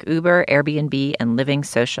companies like Uber, Airbnb, and Living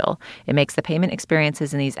Social. It makes the payment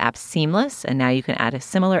experiences in these apps seamless, and now you can add a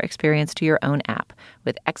similar experience to your own app.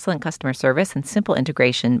 With excellent customer service and simple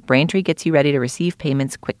integration, Braintree gets you ready to receive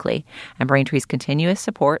payments quickly. And Braintree's continuous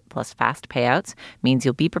support plus fast payouts means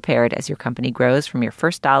you'll be prepared as your company grows from your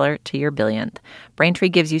first dollar to your billionth. Braintree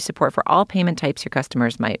gives you support for all payment types your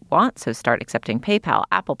customers might want, so start accepting PayPal,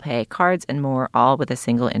 Apple Pay, cards, and more, all with a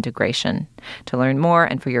single integration. To learn more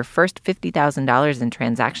and for your first $50,000 in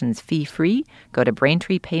transactions fee-free, go to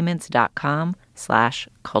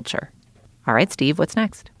braintreepayments.com/culture. All right, Steve, what's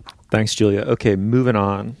next? Thanks, Julia. Okay, moving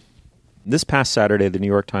on. This past Saturday, the New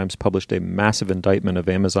York Times published a massive indictment of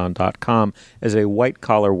Amazon.com as a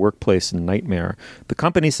white-collar workplace nightmare. The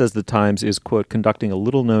company says the Times is, quote, conducting a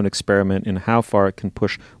little-known experiment in how far it can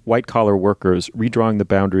push white-collar workers, redrawing the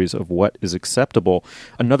boundaries of what is acceptable.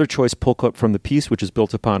 Another choice pull clip from the piece, which is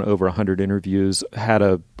built upon over 100 interviews, had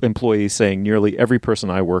a employee saying, nearly every person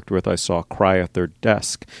I worked with I saw cry at their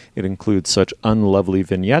desk. It includes such unlovely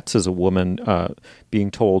vignettes as a woman being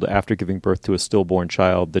told after giving birth to a stillborn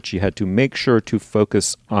child that she had to make sure to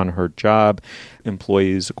focus on her job.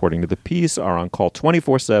 Employees, according to the piece, are on call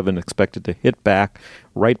 24/7, expected to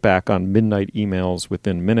write back on midnight emails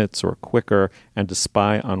within minutes or quicker, and to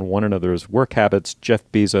spy on one another's work habits. Jeff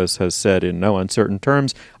Bezos has said in no uncertain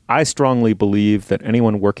terms, I strongly believe that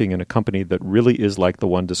anyone working in a company that really is like the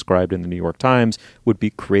one described in the New York Times would be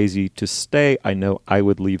crazy to stay. I know I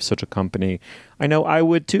would leave such a company. I know I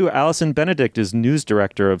would too. Allison Benedict is news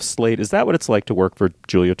director of Slate. Is that what it's like to work for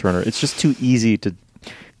Julia Turner? It's just too easy to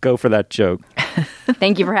go for that joke.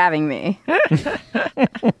 Thank you for having me.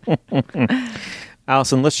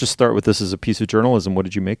 Allison, let's just start with this as a piece of journalism. What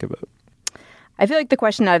did you make of it? I feel like the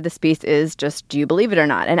question out of this piece is just, do you believe it or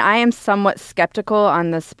not? And I am somewhat skeptical on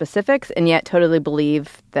the specifics and yet totally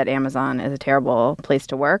believe that Amazon is a terrible place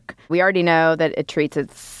to work. We already know that it treats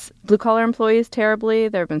its blue-collar employees terribly.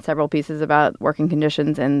 There have been several pieces about working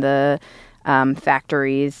conditions in the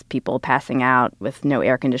factories, people passing out with no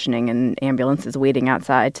air conditioning and ambulances waiting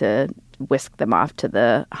outside to whisk them off to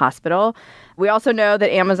the hospital. We also know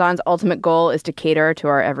that Amazon's ultimate goal is to cater to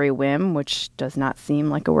our every whim, which does not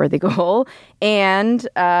seem like a worthy goal. And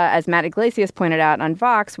as Matt Iglesias pointed out on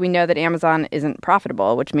Vox, we know that Amazon isn't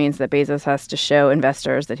profitable, which means that Bezos has to show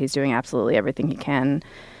investors that he's doing absolutely everything he can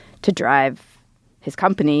to drive his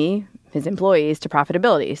company, his employees, to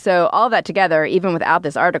profitability. So all that together, even without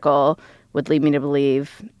this article, would lead me to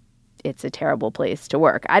believe it's a terrible place to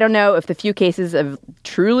work. I don't know if the few cases of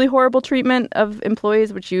truly horrible treatment of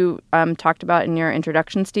employees, which you talked about in your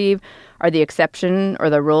introduction, Steve, are the exception or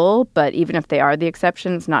the rule. But even if they are the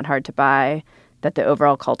exception, it's not hard to buy that the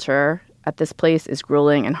overall culture at this place is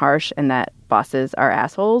grueling and harsh and that bosses are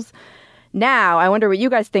assholes. Now, I wonder what you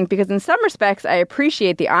guys think, because in some respects, I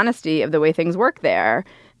appreciate the honesty of the way things work there.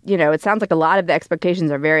 You know, it sounds like a lot of the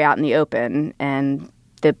expectations are very out in the open, and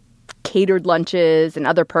the catered lunches and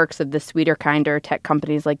other perks of the sweeter, kinder tech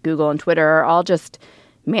companies like Google and Twitter are all just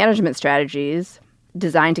management strategies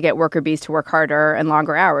designed to get worker bees to work harder and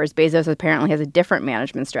longer hours. Bezos apparently has a different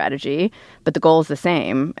management strategy, but the goal is the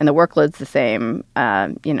same and the workload's the same,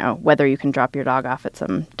 you know, whether you can drop your dog off at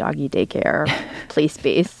some doggy daycare play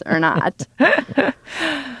space or not.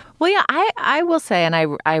 Well, yeah, I will say, and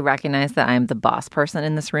I recognize that I'm the boss person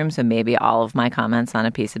in this room, so maybe all of my comments on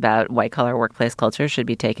a piece about white-collar workplace culture should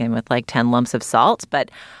be taken with like 10 lumps of salt. But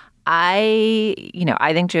I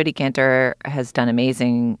think Jodi Kantor has done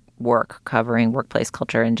amazing work covering workplace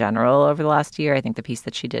culture in general over the last year. I think the piece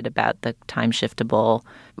that she did about the time-shiftable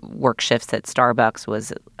work shifts at Starbucks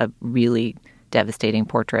was a really devastating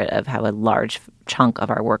portrait of how a large chunk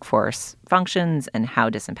of our workforce functions and how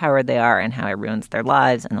disempowered they are and how it ruins their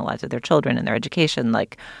lives and the lives of their children and their education.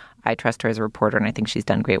 Like, I trust her as a reporter, and I think she's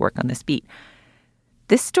done great work on this beat.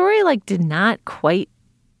 This story, did not quite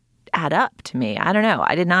add up to me. I don't know.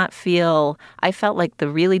 I felt like the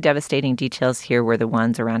really devastating details here were the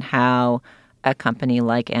ones around how a company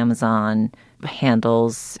like Amazon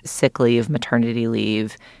handles sick leave, maternity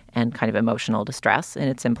leave, and kind of emotional distress in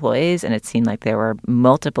its employees. And it seemed like there were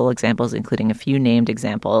multiple examples, including a few named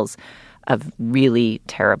examples, of really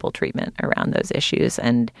terrible treatment around those issues.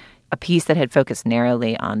 And a piece that had focused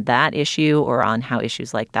narrowly on that issue or on how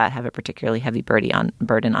issues like that have a particularly heavy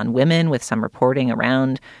burden on women, with some reporting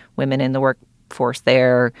around women in the workforce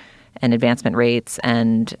there and advancement rates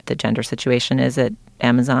and the gender situation is at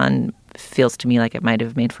Amazon, feels to me like it might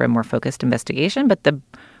have made for a more focused investigation. But the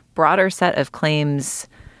broader set of claims,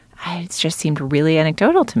 it just seemed really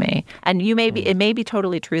anecdotal to me. And it may be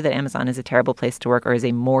totally true that Amazon is a terrible place to work or is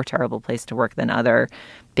a more terrible place to work than other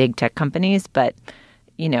big tech companies. But,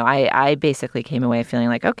 I basically came away feeling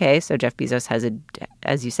like, okay, so Jeff Bezos has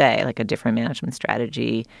as you say, a different management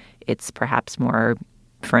strategy. It's perhaps more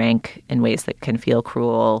frank in ways that can feel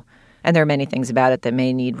cruel. And there are many things about it that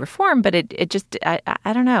may need reform, but it just,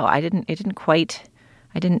 I don't know. I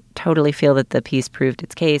didn't totally feel that the piece proved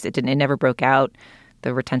its case. It never broke out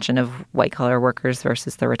the retention of white-collar workers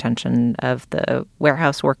versus the retention of the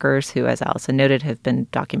warehouse workers who, as Allison noted, have been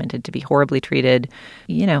documented to be horribly treated.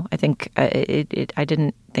 I think I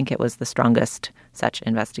didn't think it was the strongest such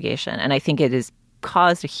investigation. And I think it has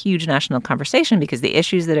caused a huge national conversation because the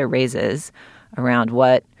issues that it raises around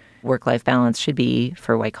what work-life balance should be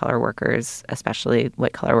for white-collar workers, especially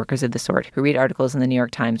white-collar workers of the sort who read articles in the New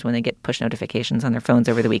York Times when they get push notifications on their phones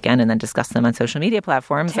over the weekend and then discuss them on social media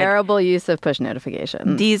platforms. Terrible use of push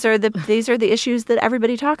notifications. These are the issues that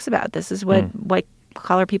everybody talks about. This is what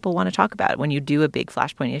white-collar people want to talk about. When you do a big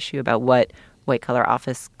flashpoint issue about what white-collar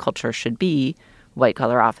office culture should be,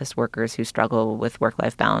 white-collar office workers who struggle with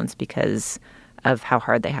work-life balance because of how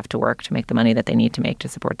hard they have to work to make the money that they need to make to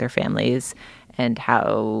support their families, and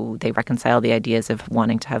how they reconcile the ideas of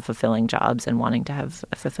wanting to have fulfilling jobs and wanting to have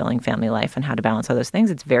a fulfilling family life and how to balance all those things.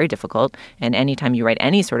 It's very difficult. And anytime you write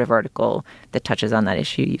any sort of article that touches on that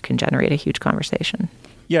issue, you can generate a huge conversation.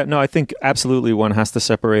 Yeah, no, I think absolutely one has to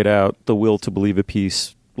separate out the will to believe a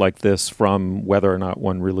piece like this from whether or not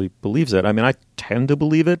one really believes it. I mean, I tend to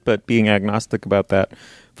believe it, but being agnostic about that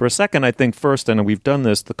for a second, I think first, and we've done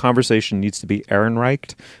this, the conversation needs to be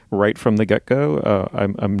Ehrenreicht right from the get-go.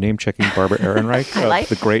 I'm name-checking Barbara Ehrenreich,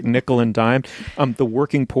 the great nickel and dime. The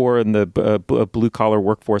working poor and the blue-collar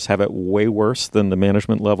workforce have it way worse than the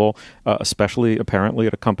management level, especially apparently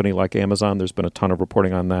at a company like Amazon. There's been a ton of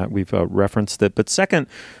reporting on that. We've referenced it. But second,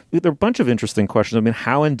 there are a bunch of interesting questions. I mean,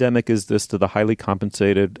 how endemic is this to the highly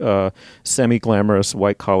compensated, semi-glamorous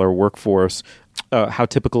white-collar workforce? How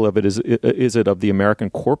typical of it is it of the American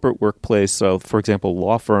corporate workplace? So, for example,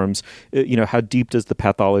 law firms, how deep does the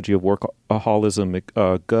pathology of workaholism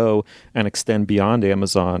go and extend beyond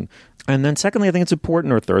Amazon? And then secondly, I think it's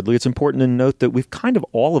important, or thirdly, it's important to note that we've kind of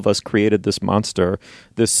all of us created this monster,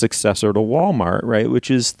 this successor to Walmart, right, which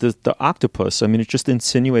is the octopus. I mean, it just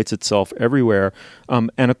insinuates itself everywhere.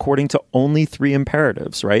 And according to only three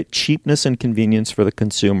imperatives, right, cheapness and convenience for the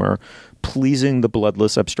consumer, pleasing the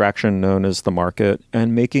bloodless abstraction known as the market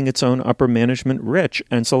and making its own upper management rich.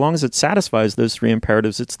 And so long as it satisfies those three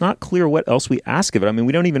imperatives, it's not clear what else we ask of it. I mean,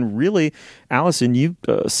 we don't even really, Allison, you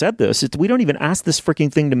said this, we don't even ask this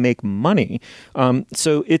freaking thing to make money.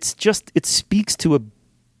 So it speaks to a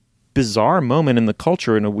bizarre moment in the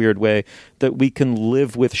culture in a weird way that we can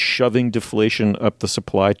live with shoving deflation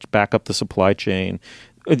back up the supply chain.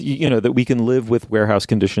 That we can live with warehouse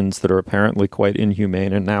conditions that are apparently quite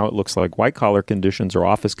inhumane, and now it looks like white-collar conditions or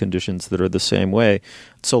office conditions that are the same way,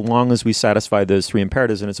 so long as we satisfy those three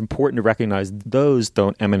imperatives. And it's important to recognize those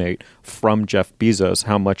don't emanate from Jeff Bezos,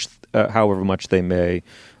 however much they may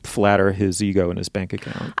flatter his ego and his bank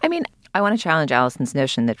account. I mean, I want to challenge Allison's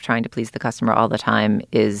notion that trying to please the customer all the time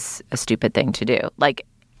is a stupid thing to do. Like,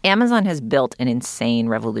 Amazon has built an insane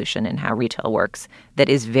revolution in how retail works that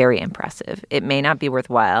is very impressive. It may not be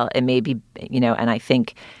worthwhile. It may be, and I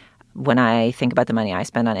think when I think about the money I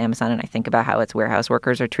spend on Amazon and I think about how its warehouse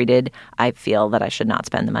workers are treated, I feel that I should not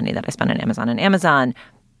spend the money that I spend on Amazon. And Amazon,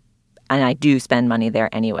 and I do spend money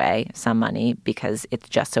there anyway, some money, because it's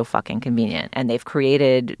just so fucking convenient. And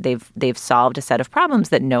they've solved a set of problems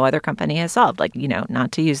that no other company has solved. Like,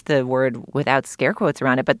 not to use the word without scare quotes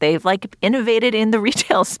around it, but they've innovated in the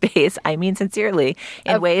retail space. I mean, sincerely,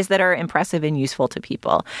 in ways that are impressive and useful to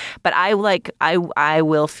people. But I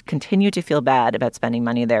will continue to feel bad about spending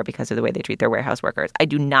money there because of the way they treat their warehouse workers. I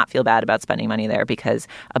do not feel bad about spending money there because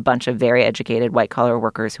a bunch of very educated white collar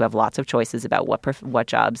workers who have lots of choices about what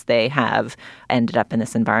jobs they have ended up in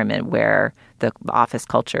this environment where the office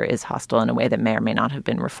culture is hostile in a way that may or may not have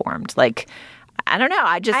been reformed. Like, I don't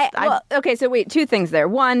know. Okay, so wait, two things there.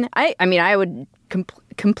 One, I would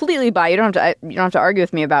completely buy. You don't have to argue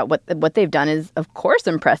with me about what they've done is of course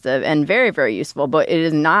impressive and very, very useful, but it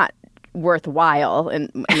is not worthwhile.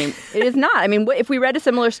 And I mean, it is not. I mean, if we read a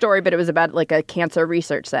similar story, but it was about like a cancer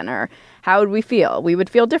research center, how would we feel? We would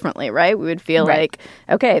feel differently, right? We would feel like,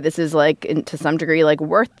 okay, this is like to some degree like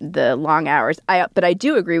worth the long hours. But I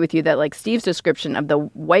do agree with you that like Steve's description of the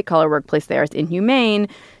white collar workplace there as inhumane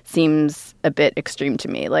seems a bit extreme to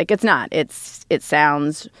me. Like it's not. It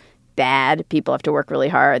sounds bad. People have to work really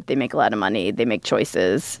hard. They make a lot of money. They make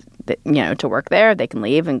choices. To work there, they can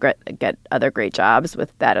leave and get other great jobs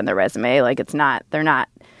with that on their resume. Like they're not.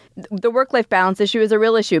 The work-life balance issue is a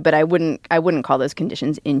real issue, but I wouldn't call those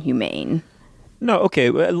conditions inhumane. No, okay.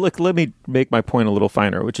 Look, let me make my point a little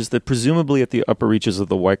finer, which is that presumably at the upper reaches of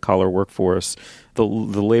the white-collar workforce, the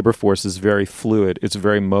labor force is very fluid. It's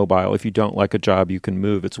very mobile. If you don't like a job, you can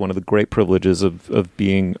move. It's one of the great privileges of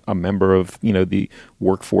being a member of, the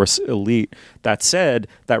workforce elite. That said,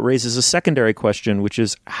 that raises a secondary question, which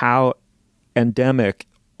is how endemic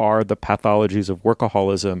are the pathologies of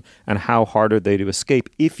workaholism and how hard are they to escape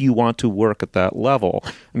if you want to work at that level?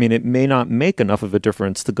 I mean, it may not make enough of a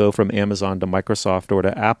difference to go from Amazon to Microsoft or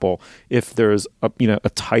to Apple if there's a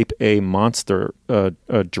type A monster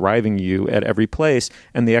driving you at every place,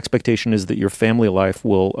 and the expectation is that your family life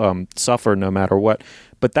will suffer no matter what.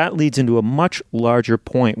 But that leads into a much larger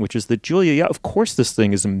point, which is that, Julia, yeah, of course this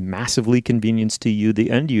thing is a massively convenience to you,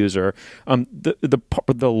 the end user.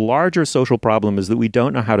 The larger social problem is that we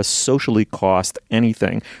don't know how to socially cost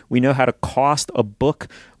anything. We know how to cost a book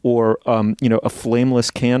or a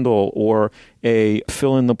flameless candle or a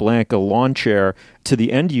fill-in-the-blank, a lawn chair to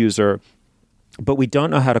the end user. But we don't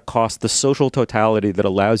know how to cost the social totality that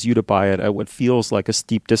allows you to buy it at what feels like a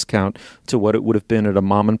steep discount to what it would have been at a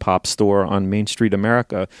mom-and-pop store on Main Street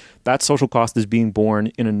America. That social cost is being borne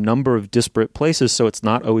in a number of disparate places, so it's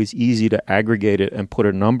not always easy to aggregate it and put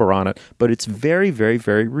a number on it. But it's very, very,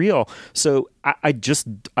 very real. So I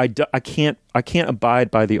can't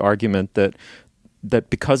abide by the argument that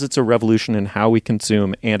because it's a revolution in how we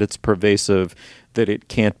consume and it's pervasive, that it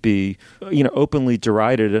can't be, openly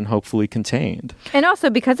derided and hopefully contained. And also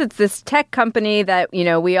because it's this tech company that,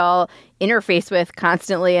 we all interface with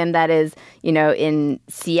constantly, and that is, in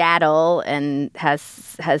Seattle and has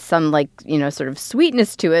some sort of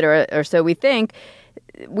sweetness to it, or so we think.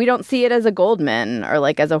 We don't see it as a Goldman or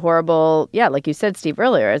like as a horrible, like you said, Steve,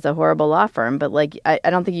 earlier, as a horrible law firm. But I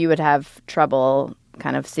don't think you would have trouble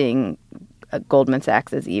kind of seeing Goldman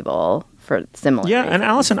Sachs as evil for similar reasons. And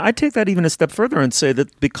Allison, I take that even a step further and say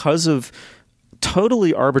that because of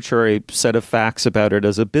totally arbitrary set of facts about it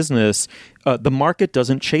as a business, the market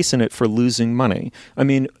doesn't chasten it for losing money. I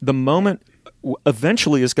mean, the moment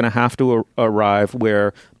eventually is going to have to arrive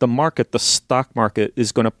where the stock market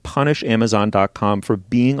is going to punish Amazon.com for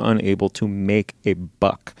being unable to make a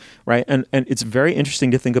buck, right? And it's very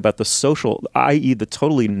interesting to think about the social, i.e. the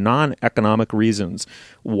totally non-economic reasons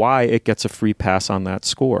why it gets a free pass on that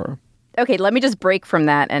score. Okay, let me just break from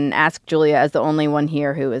that and ask Julia, as the only one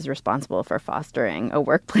here who is responsible for fostering a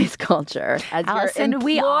workplace culture, as Allison, your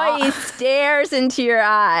employee stares into your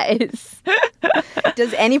eyes.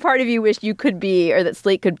 Does any part of you wish you could be, or that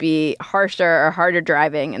Slate could be, harsher or harder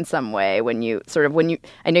driving in some way when you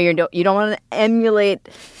I know you don't want to emulate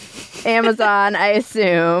Amazon, I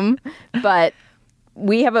assume, but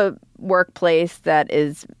we have a workplace that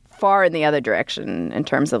is far in the other direction in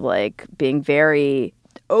terms of like being very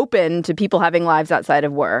open to people having lives outside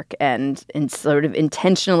of work and sort of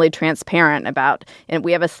intentionally transparent about, and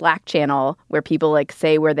we have a Slack channel where people like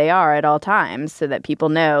say where they are at all times so that people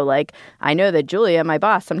know, like, I know that Julia, my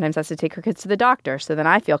boss, sometimes has to take her kids to the doctor, so then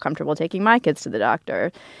I feel comfortable taking my kids to the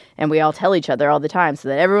doctor. And we all tell each other all the time so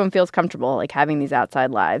that everyone feels comfortable like having these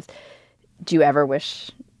outside lives. Do you ever wish?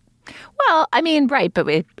 Well, I mean, right, but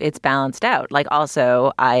it's balanced out. Like,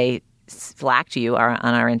 also, I Slacked you on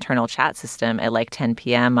our internal chat system at like 10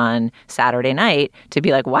 p.m. on Saturday night to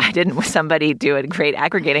be like, why didn't somebody do a great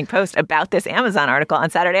aggregating post about this Amazon article on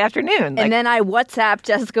Saturday afternoon? And then I WhatsApped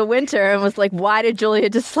Jessica Winter and was like, why did Julia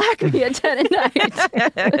just Slack me at 10 at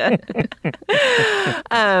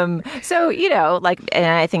night? So, you know, like, and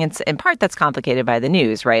I think it's in part that's complicated by the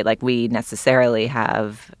news, right? Like, we necessarily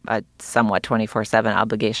have a somewhat 24/7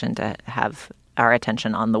 obligation to have our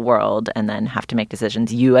attention on the world and then have to make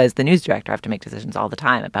decisions. You, as the news director, have to make decisions all the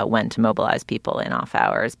time about when to mobilize people in off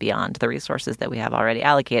hours beyond the resources that we have already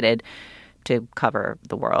allocated to cover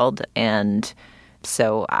the world. And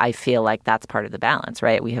so I feel like that's part of the balance,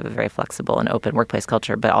 right? We have a very flexible and open workplace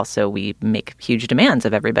culture, but also we make huge demands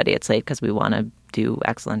of everybody at Slate because we want to do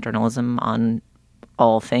excellent journalism on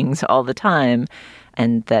all things all the time.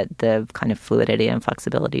 And that the kind of fluidity and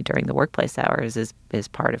flexibility during the workplace hours is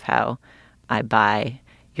part of how I buy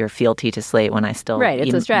your fealty to Slate when I still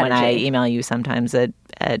it's a strategy. When I email you sometimes at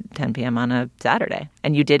 10 p.m. on a Saturday.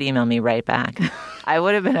 And you did email me right back. I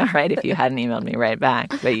would have been all right if you hadn't emailed me right back.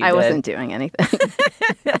 But you I wasn't doing anything.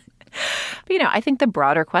 But, you know, I think the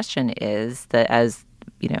broader question is that as,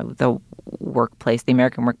 you know, the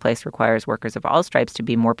American workplace requires workers of all stripes to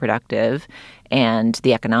be more productive, and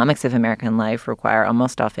the economics of American life require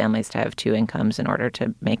almost all families to have two incomes in order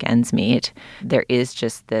to make ends meet. There is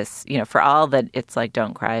just this, you know, for all that it's like,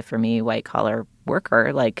 don't cry for me, white collar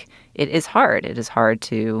worker, like it is hard. It is hard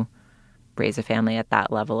to raise a family at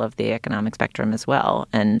that level of the economic spectrum as well.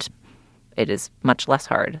 And it is much less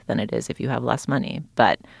hard than it is if you have less money.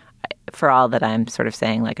 But for all that I'm sort of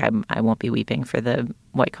saying, like, I won't be weeping for the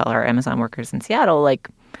white-collar Amazon workers in Seattle, like,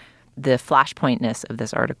 the flashpointness of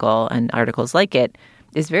this article and articles like it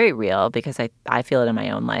is very real because I feel it in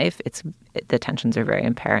my own life. The tensions are very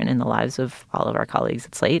apparent in the lives of all of our colleagues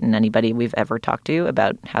at Slate and anybody we've ever talked to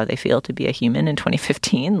about how they feel to be a human in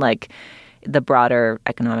 2015. Like, the broader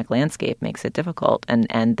economic landscape makes it difficult. And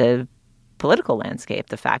the political landscape,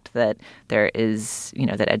 the fact that there is, you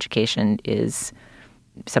know, that education is...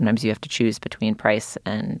 Sometimes you have to choose between price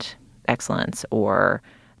and excellence, or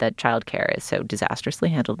that childcare is so disastrously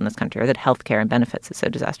handled in this country, or that healthcare and benefits is so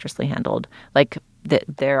disastrously handled. Like,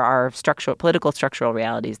 there are political structural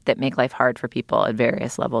realities that make life hard for people at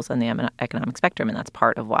various levels on the economic spectrum, and that's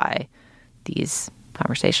part of why these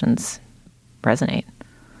conversations resonate.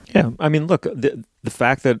 Yeah, I mean, look, the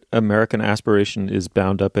fact that American aspiration is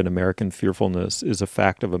bound up in American fearfulness is a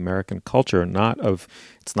fact of American culture,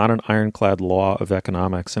 it's not an ironclad law of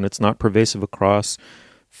economics, and it's not pervasive across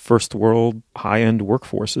first world high-end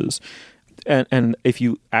workforces. And if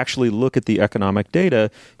you actually look at the economic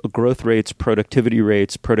data, growth rates,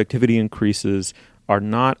 productivity increases are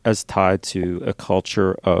not as tied to a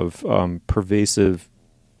culture of pervasive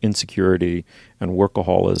insecurity and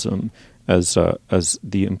workaholism as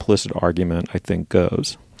the implicit argument, I think,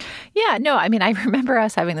 goes. Yeah, no, I mean, I remember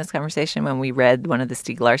us having this conversation when we read one of the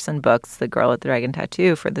Stieg Larsson books, The Girl with the Dragon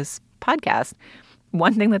Tattoo, for this podcast.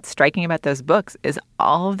 One thing that's striking about those books is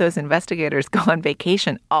all of those investigators go on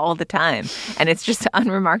vacation all the time. And it's just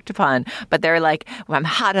unremarked upon. But they're like, well, I'm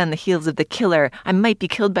hot on the heels of the killer. I might be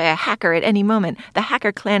killed by a hacker at any moment. The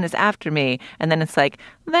hacker clan is after me. And then it's like,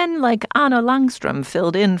 then like Anna Langstrom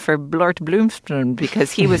filled in for Blort Bloomström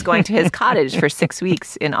because he was going to his cottage for 6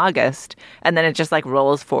 weeks in August. And then it just like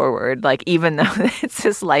rolls forward, like even though it's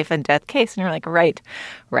this life and death case. And you're like, right.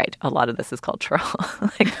 A lot of this is cultural.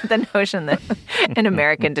 Like the notion that an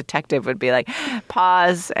American detective would be like,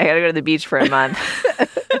 pause, I got to go to the beach for a month.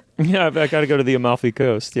 Yeah, I got to go to the Amalfi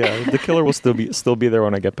Coast. Yeah, the killer will still be there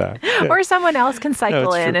when I get back. Yeah. Or someone else can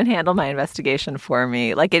cycle in and handle my investigation for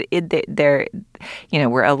me. Like they're, you know,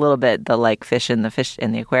 we're a little bit the like fish in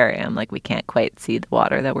the aquarium. Like we can't quite see the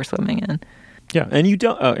water that we're swimming in. Yeah, and you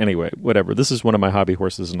don't. Anyway, whatever. This is one of my hobby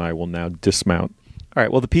horses, and I will now dismount All right,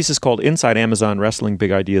 well, the piece is called Inside Amazon, Wrestling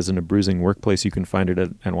Big Ideas in a Bruising Workplace. You can find it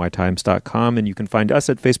at nytimes.com, and you can find us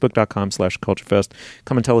at facebook.com/culturefest.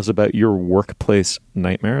 Come and tell us about your workplace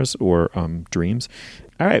nightmares or dreams.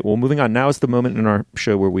 All right, well, moving on. Now is the moment in our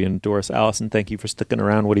show where we endorse. Allison, thank you for sticking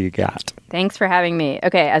around. What do you got? Thanks for having me.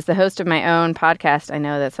 Okay, as the host of my own podcast, I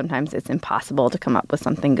know that sometimes it's impossible to come up with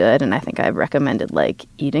something good, and I think I've recommended, like,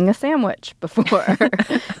 eating a sandwich before.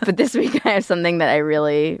 But this week I have something that I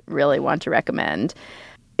really, really want to recommend.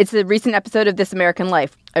 It's a recent episode of This American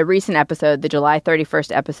Life. A recent episode, the July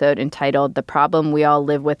 31st episode, entitled The Problem We All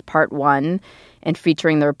Live With Part 1, and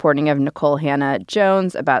featuring the reporting of Nicole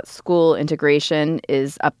Hannah-Jones about school integration,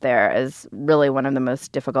 is up there as really one of the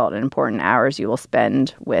most difficult and important hours you will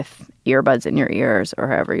spend with earbuds in your ears or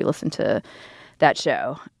however you listen to that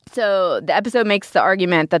show. So the episode makes the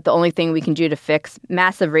argument that the only thing we can do to fix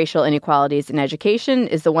massive racial inequalities in education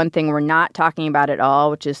is the one thing we're not talking about at all,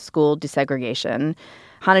 which is school desegregation.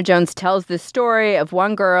 Hannah-Jones tells this story of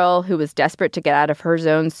one girl who was desperate to get out of her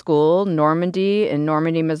zone school, Normandy, in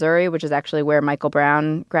Normandy, Missouri, which is actually where Michael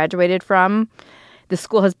Brown graduated from. The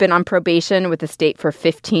school has been on probation with the state for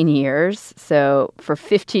 15 years. So for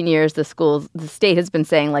 15 years, the state has been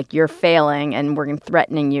saying, like, you're failing and we're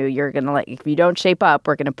threatening you. You're going to, like, if you don't shape up,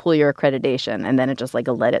 we're going to pull your accreditation. And then it just, like,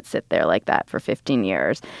 let it sit there like that for 15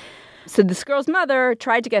 years. So this girl's mother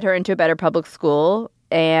tried to get her into a better public school,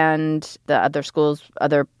 and the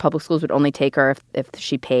other public schools would only take her if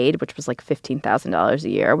she paid, which was like $15,000 a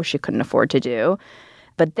year, which she couldn't afford to do.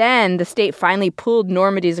 But then the state finally pulled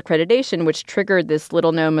Normandy's accreditation, which triggered this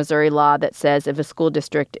little-known Missouri law that says if a school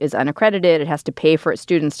district is unaccredited, it has to pay for its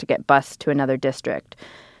students to get bused to another district.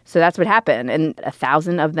 So that's what happened. And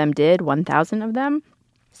 1,000 of them did, 1,000 of them.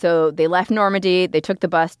 So they left Normandy. They took the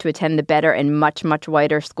bus to attend the better and much, much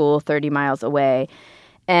whiter school 30 miles away.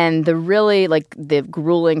 And the really, like, the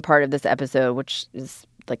grueling part of this episode, which is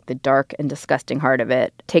like the dark and disgusting heart of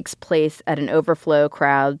it, takes place at an overflow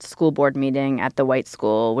crowd school board meeting at the white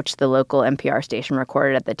school, which the local NPR station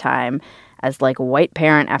recorded at the time, as like white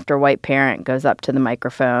parent after white parent goes up to the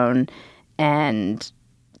microphone and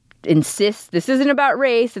insists this isn't about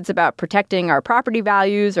race, it's about protecting our property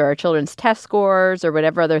values or our children's test scores or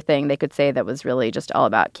whatever other thing they could say that was really just all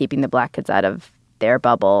about keeping the black kids out of their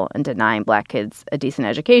bubble and denying black kids a decent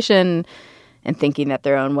education and thinking that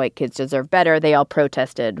their own white kids deserve better. They all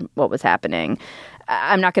protested what was happening.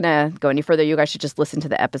 I'm not going to go any further. You guys should just listen to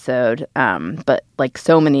the episode. But like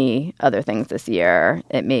so many other things this year,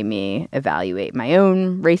 it made me evaluate my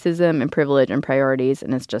own racism and privilege and priorities.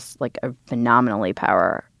 And it's just like a phenomenally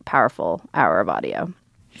powerful hour of audio.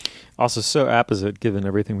 Also so apposite given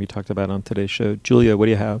everything we talked about on today's show. Julia, what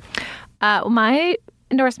do you have? My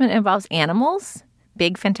endorsement involves animals.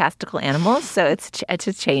 Big, fantastical animals, so it's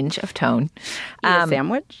a change of tone. A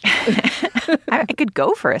sandwich? I could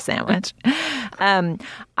go for a sandwich.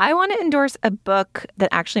 I want to endorse a book that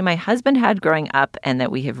actually my husband had growing up and that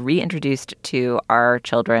we have reintroduced to our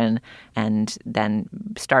children and then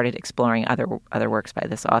started exploring other works by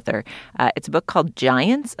this author. It's a book called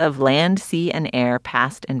Giants of Land, Sea, and Air,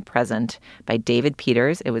 Past and Present by David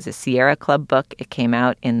Peters. It was a Sierra Club book. It came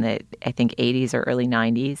out in the, I think, 80s or early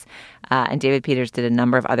 90s. And David Peters did a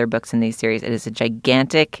number of other books in these series. It is a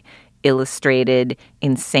gigantic, illustrated,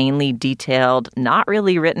 insanely detailed, not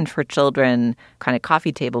really written for children, kind of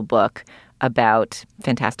coffee table book about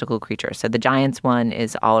fantastical creatures. So the Giants one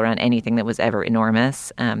is all around anything that was ever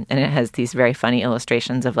enormous. And it has these very funny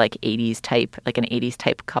illustrations of like an 80s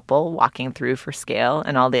type couple walking through for scale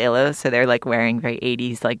and all the illos. So they're like wearing very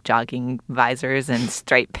 80s like jogging visors and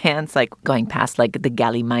striped pants, like going past like the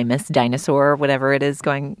Gallimimus dinosaur or whatever it is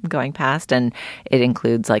going past. And it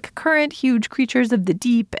includes like current huge creatures of the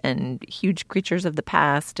deep and huge creatures of the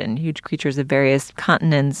past and huge creatures of various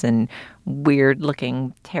continents and weird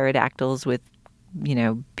looking pterodactyls with, you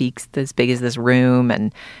know, beaks as big as this room.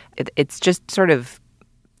 And it's just sort of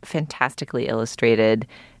fantastically illustrated.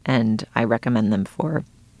 And I recommend them for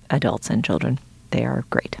adults and children. They are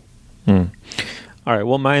great. All right.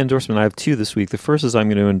 Well, my endorsement, I have two this week. The first is I'm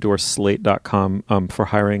going to endorse Slate.com for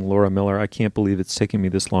hiring Laura Miller. I can't believe it's taken me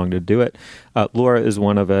this long to do it. Laura is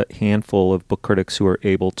one of a handful of book critics who are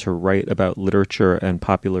able to write about literature and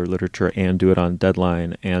popular literature and do it on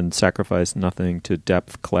deadline and sacrifice nothing to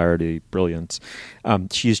depth, clarity, brilliance.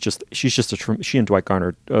 She and Dwight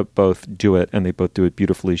Garner both do it, and they both do it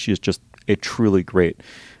beautifully. She is just a truly great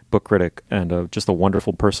book critic and just a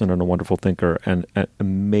wonderful person and a wonderful thinker, and an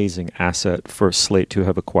amazing asset for Slate to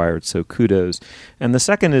have acquired. So kudos. And the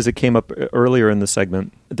second is, it came up earlier in the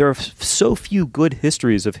segment, there are so few good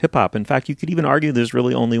histories of hip-hop. In fact, you could even argue there's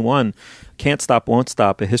really only one. Can't Stop, Won't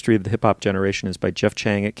Stop, A History of the Hip-Hop Generation is by Jeff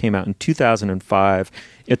Chang. It came out in 2005.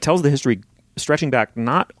 It tells the history stretching back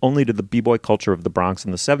not only to the b-boy culture of the Bronx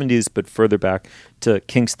in the 70s, but further back to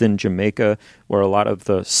Kingston, Jamaica, where a lot of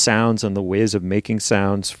the sounds and the ways of making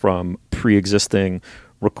sounds from pre-existing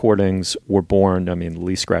recordings were born. I mean,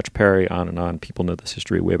 Lee Scratch Perry, on and on. People know this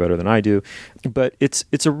history way better than I do. But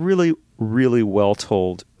it's a really, really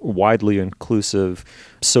well-told, widely inclusive,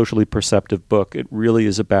 socially perceptive book. It really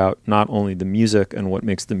is about not only the music and what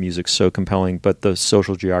makes the music so compelling, but the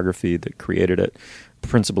social geography that created it,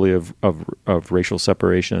 principally of racial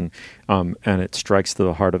separation, and it strikes to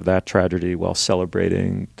the heart of that tragedy while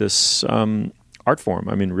celebrating this art form.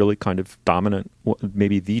 I mean, really kind of dominant,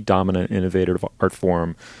 maybe the dominant innovative art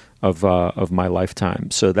form of my lifetime.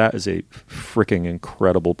 So that is a freaking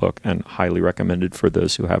incredible book and highly recommended for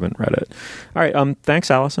those who haven't read it. All right, thanks,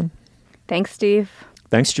 Allison. Thanks, Steve.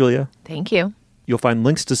 Thanks, Julia. Thank you. You'll find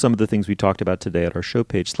links to some of the things we talked about today at our show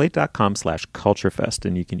page, slate.com/culturefest.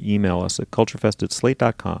 And you can email us at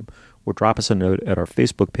culturefest@slate.com or drop us a note at our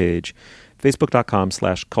Facebook page,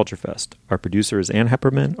 facebook.com/culturefest. Our producer is Ann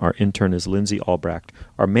Hepperman. Our intern is Lindsay Albrecht.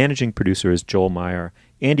 Our managing producer is Joel Meyer.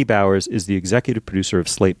 Andy Bowers is the executive producer of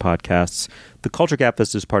Slate Podcasts. The Culture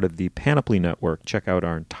Gabfest is part of the Panoply Network. Check out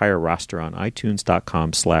our entire roster on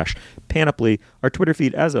itunes.com/panoply. Our Twitter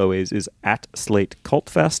feed, as always, is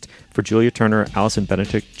 @SlateCultFest. For Julia Turner, Allison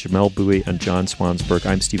Benedict, Jamel Bowie, and John Swansburg,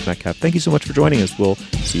 I'm Steve Metcalf. Thank you so much for joining us. We'll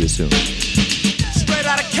see you soon. Straight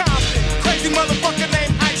out of Compton, crazy motherfucker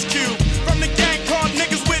named Ice Cube. From the gang called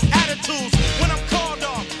niggas with attitudes. When I'm called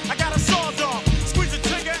off, I got a sawed off. Squeeze the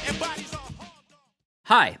trigger and bodies off.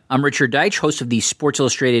 Hi, I'm Richard Deitch, host of the Sports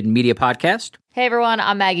Illustrated Media Podcast. Hey everyone,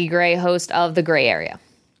 I'm Maggie Gray, host of The Gray Area.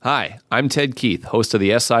 Hi, I'm Ted Keith, host of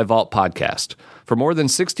the SI Vault podcast. For more than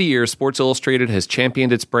 60 years, Sports Illustrated has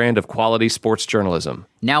championed its brand of quality sports journalism.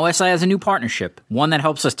 Now SI has a new partnership, one that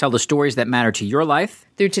helps us tell the stories that matter to your life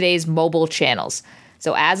through today's mobile channels.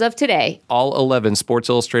 So as of today, all 11 Sports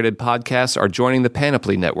Illustrated podcasts are joining the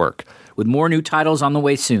Panoply Network, with more new titles on the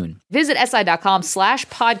way soon. Visit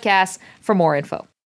si.com/podcasts for more info.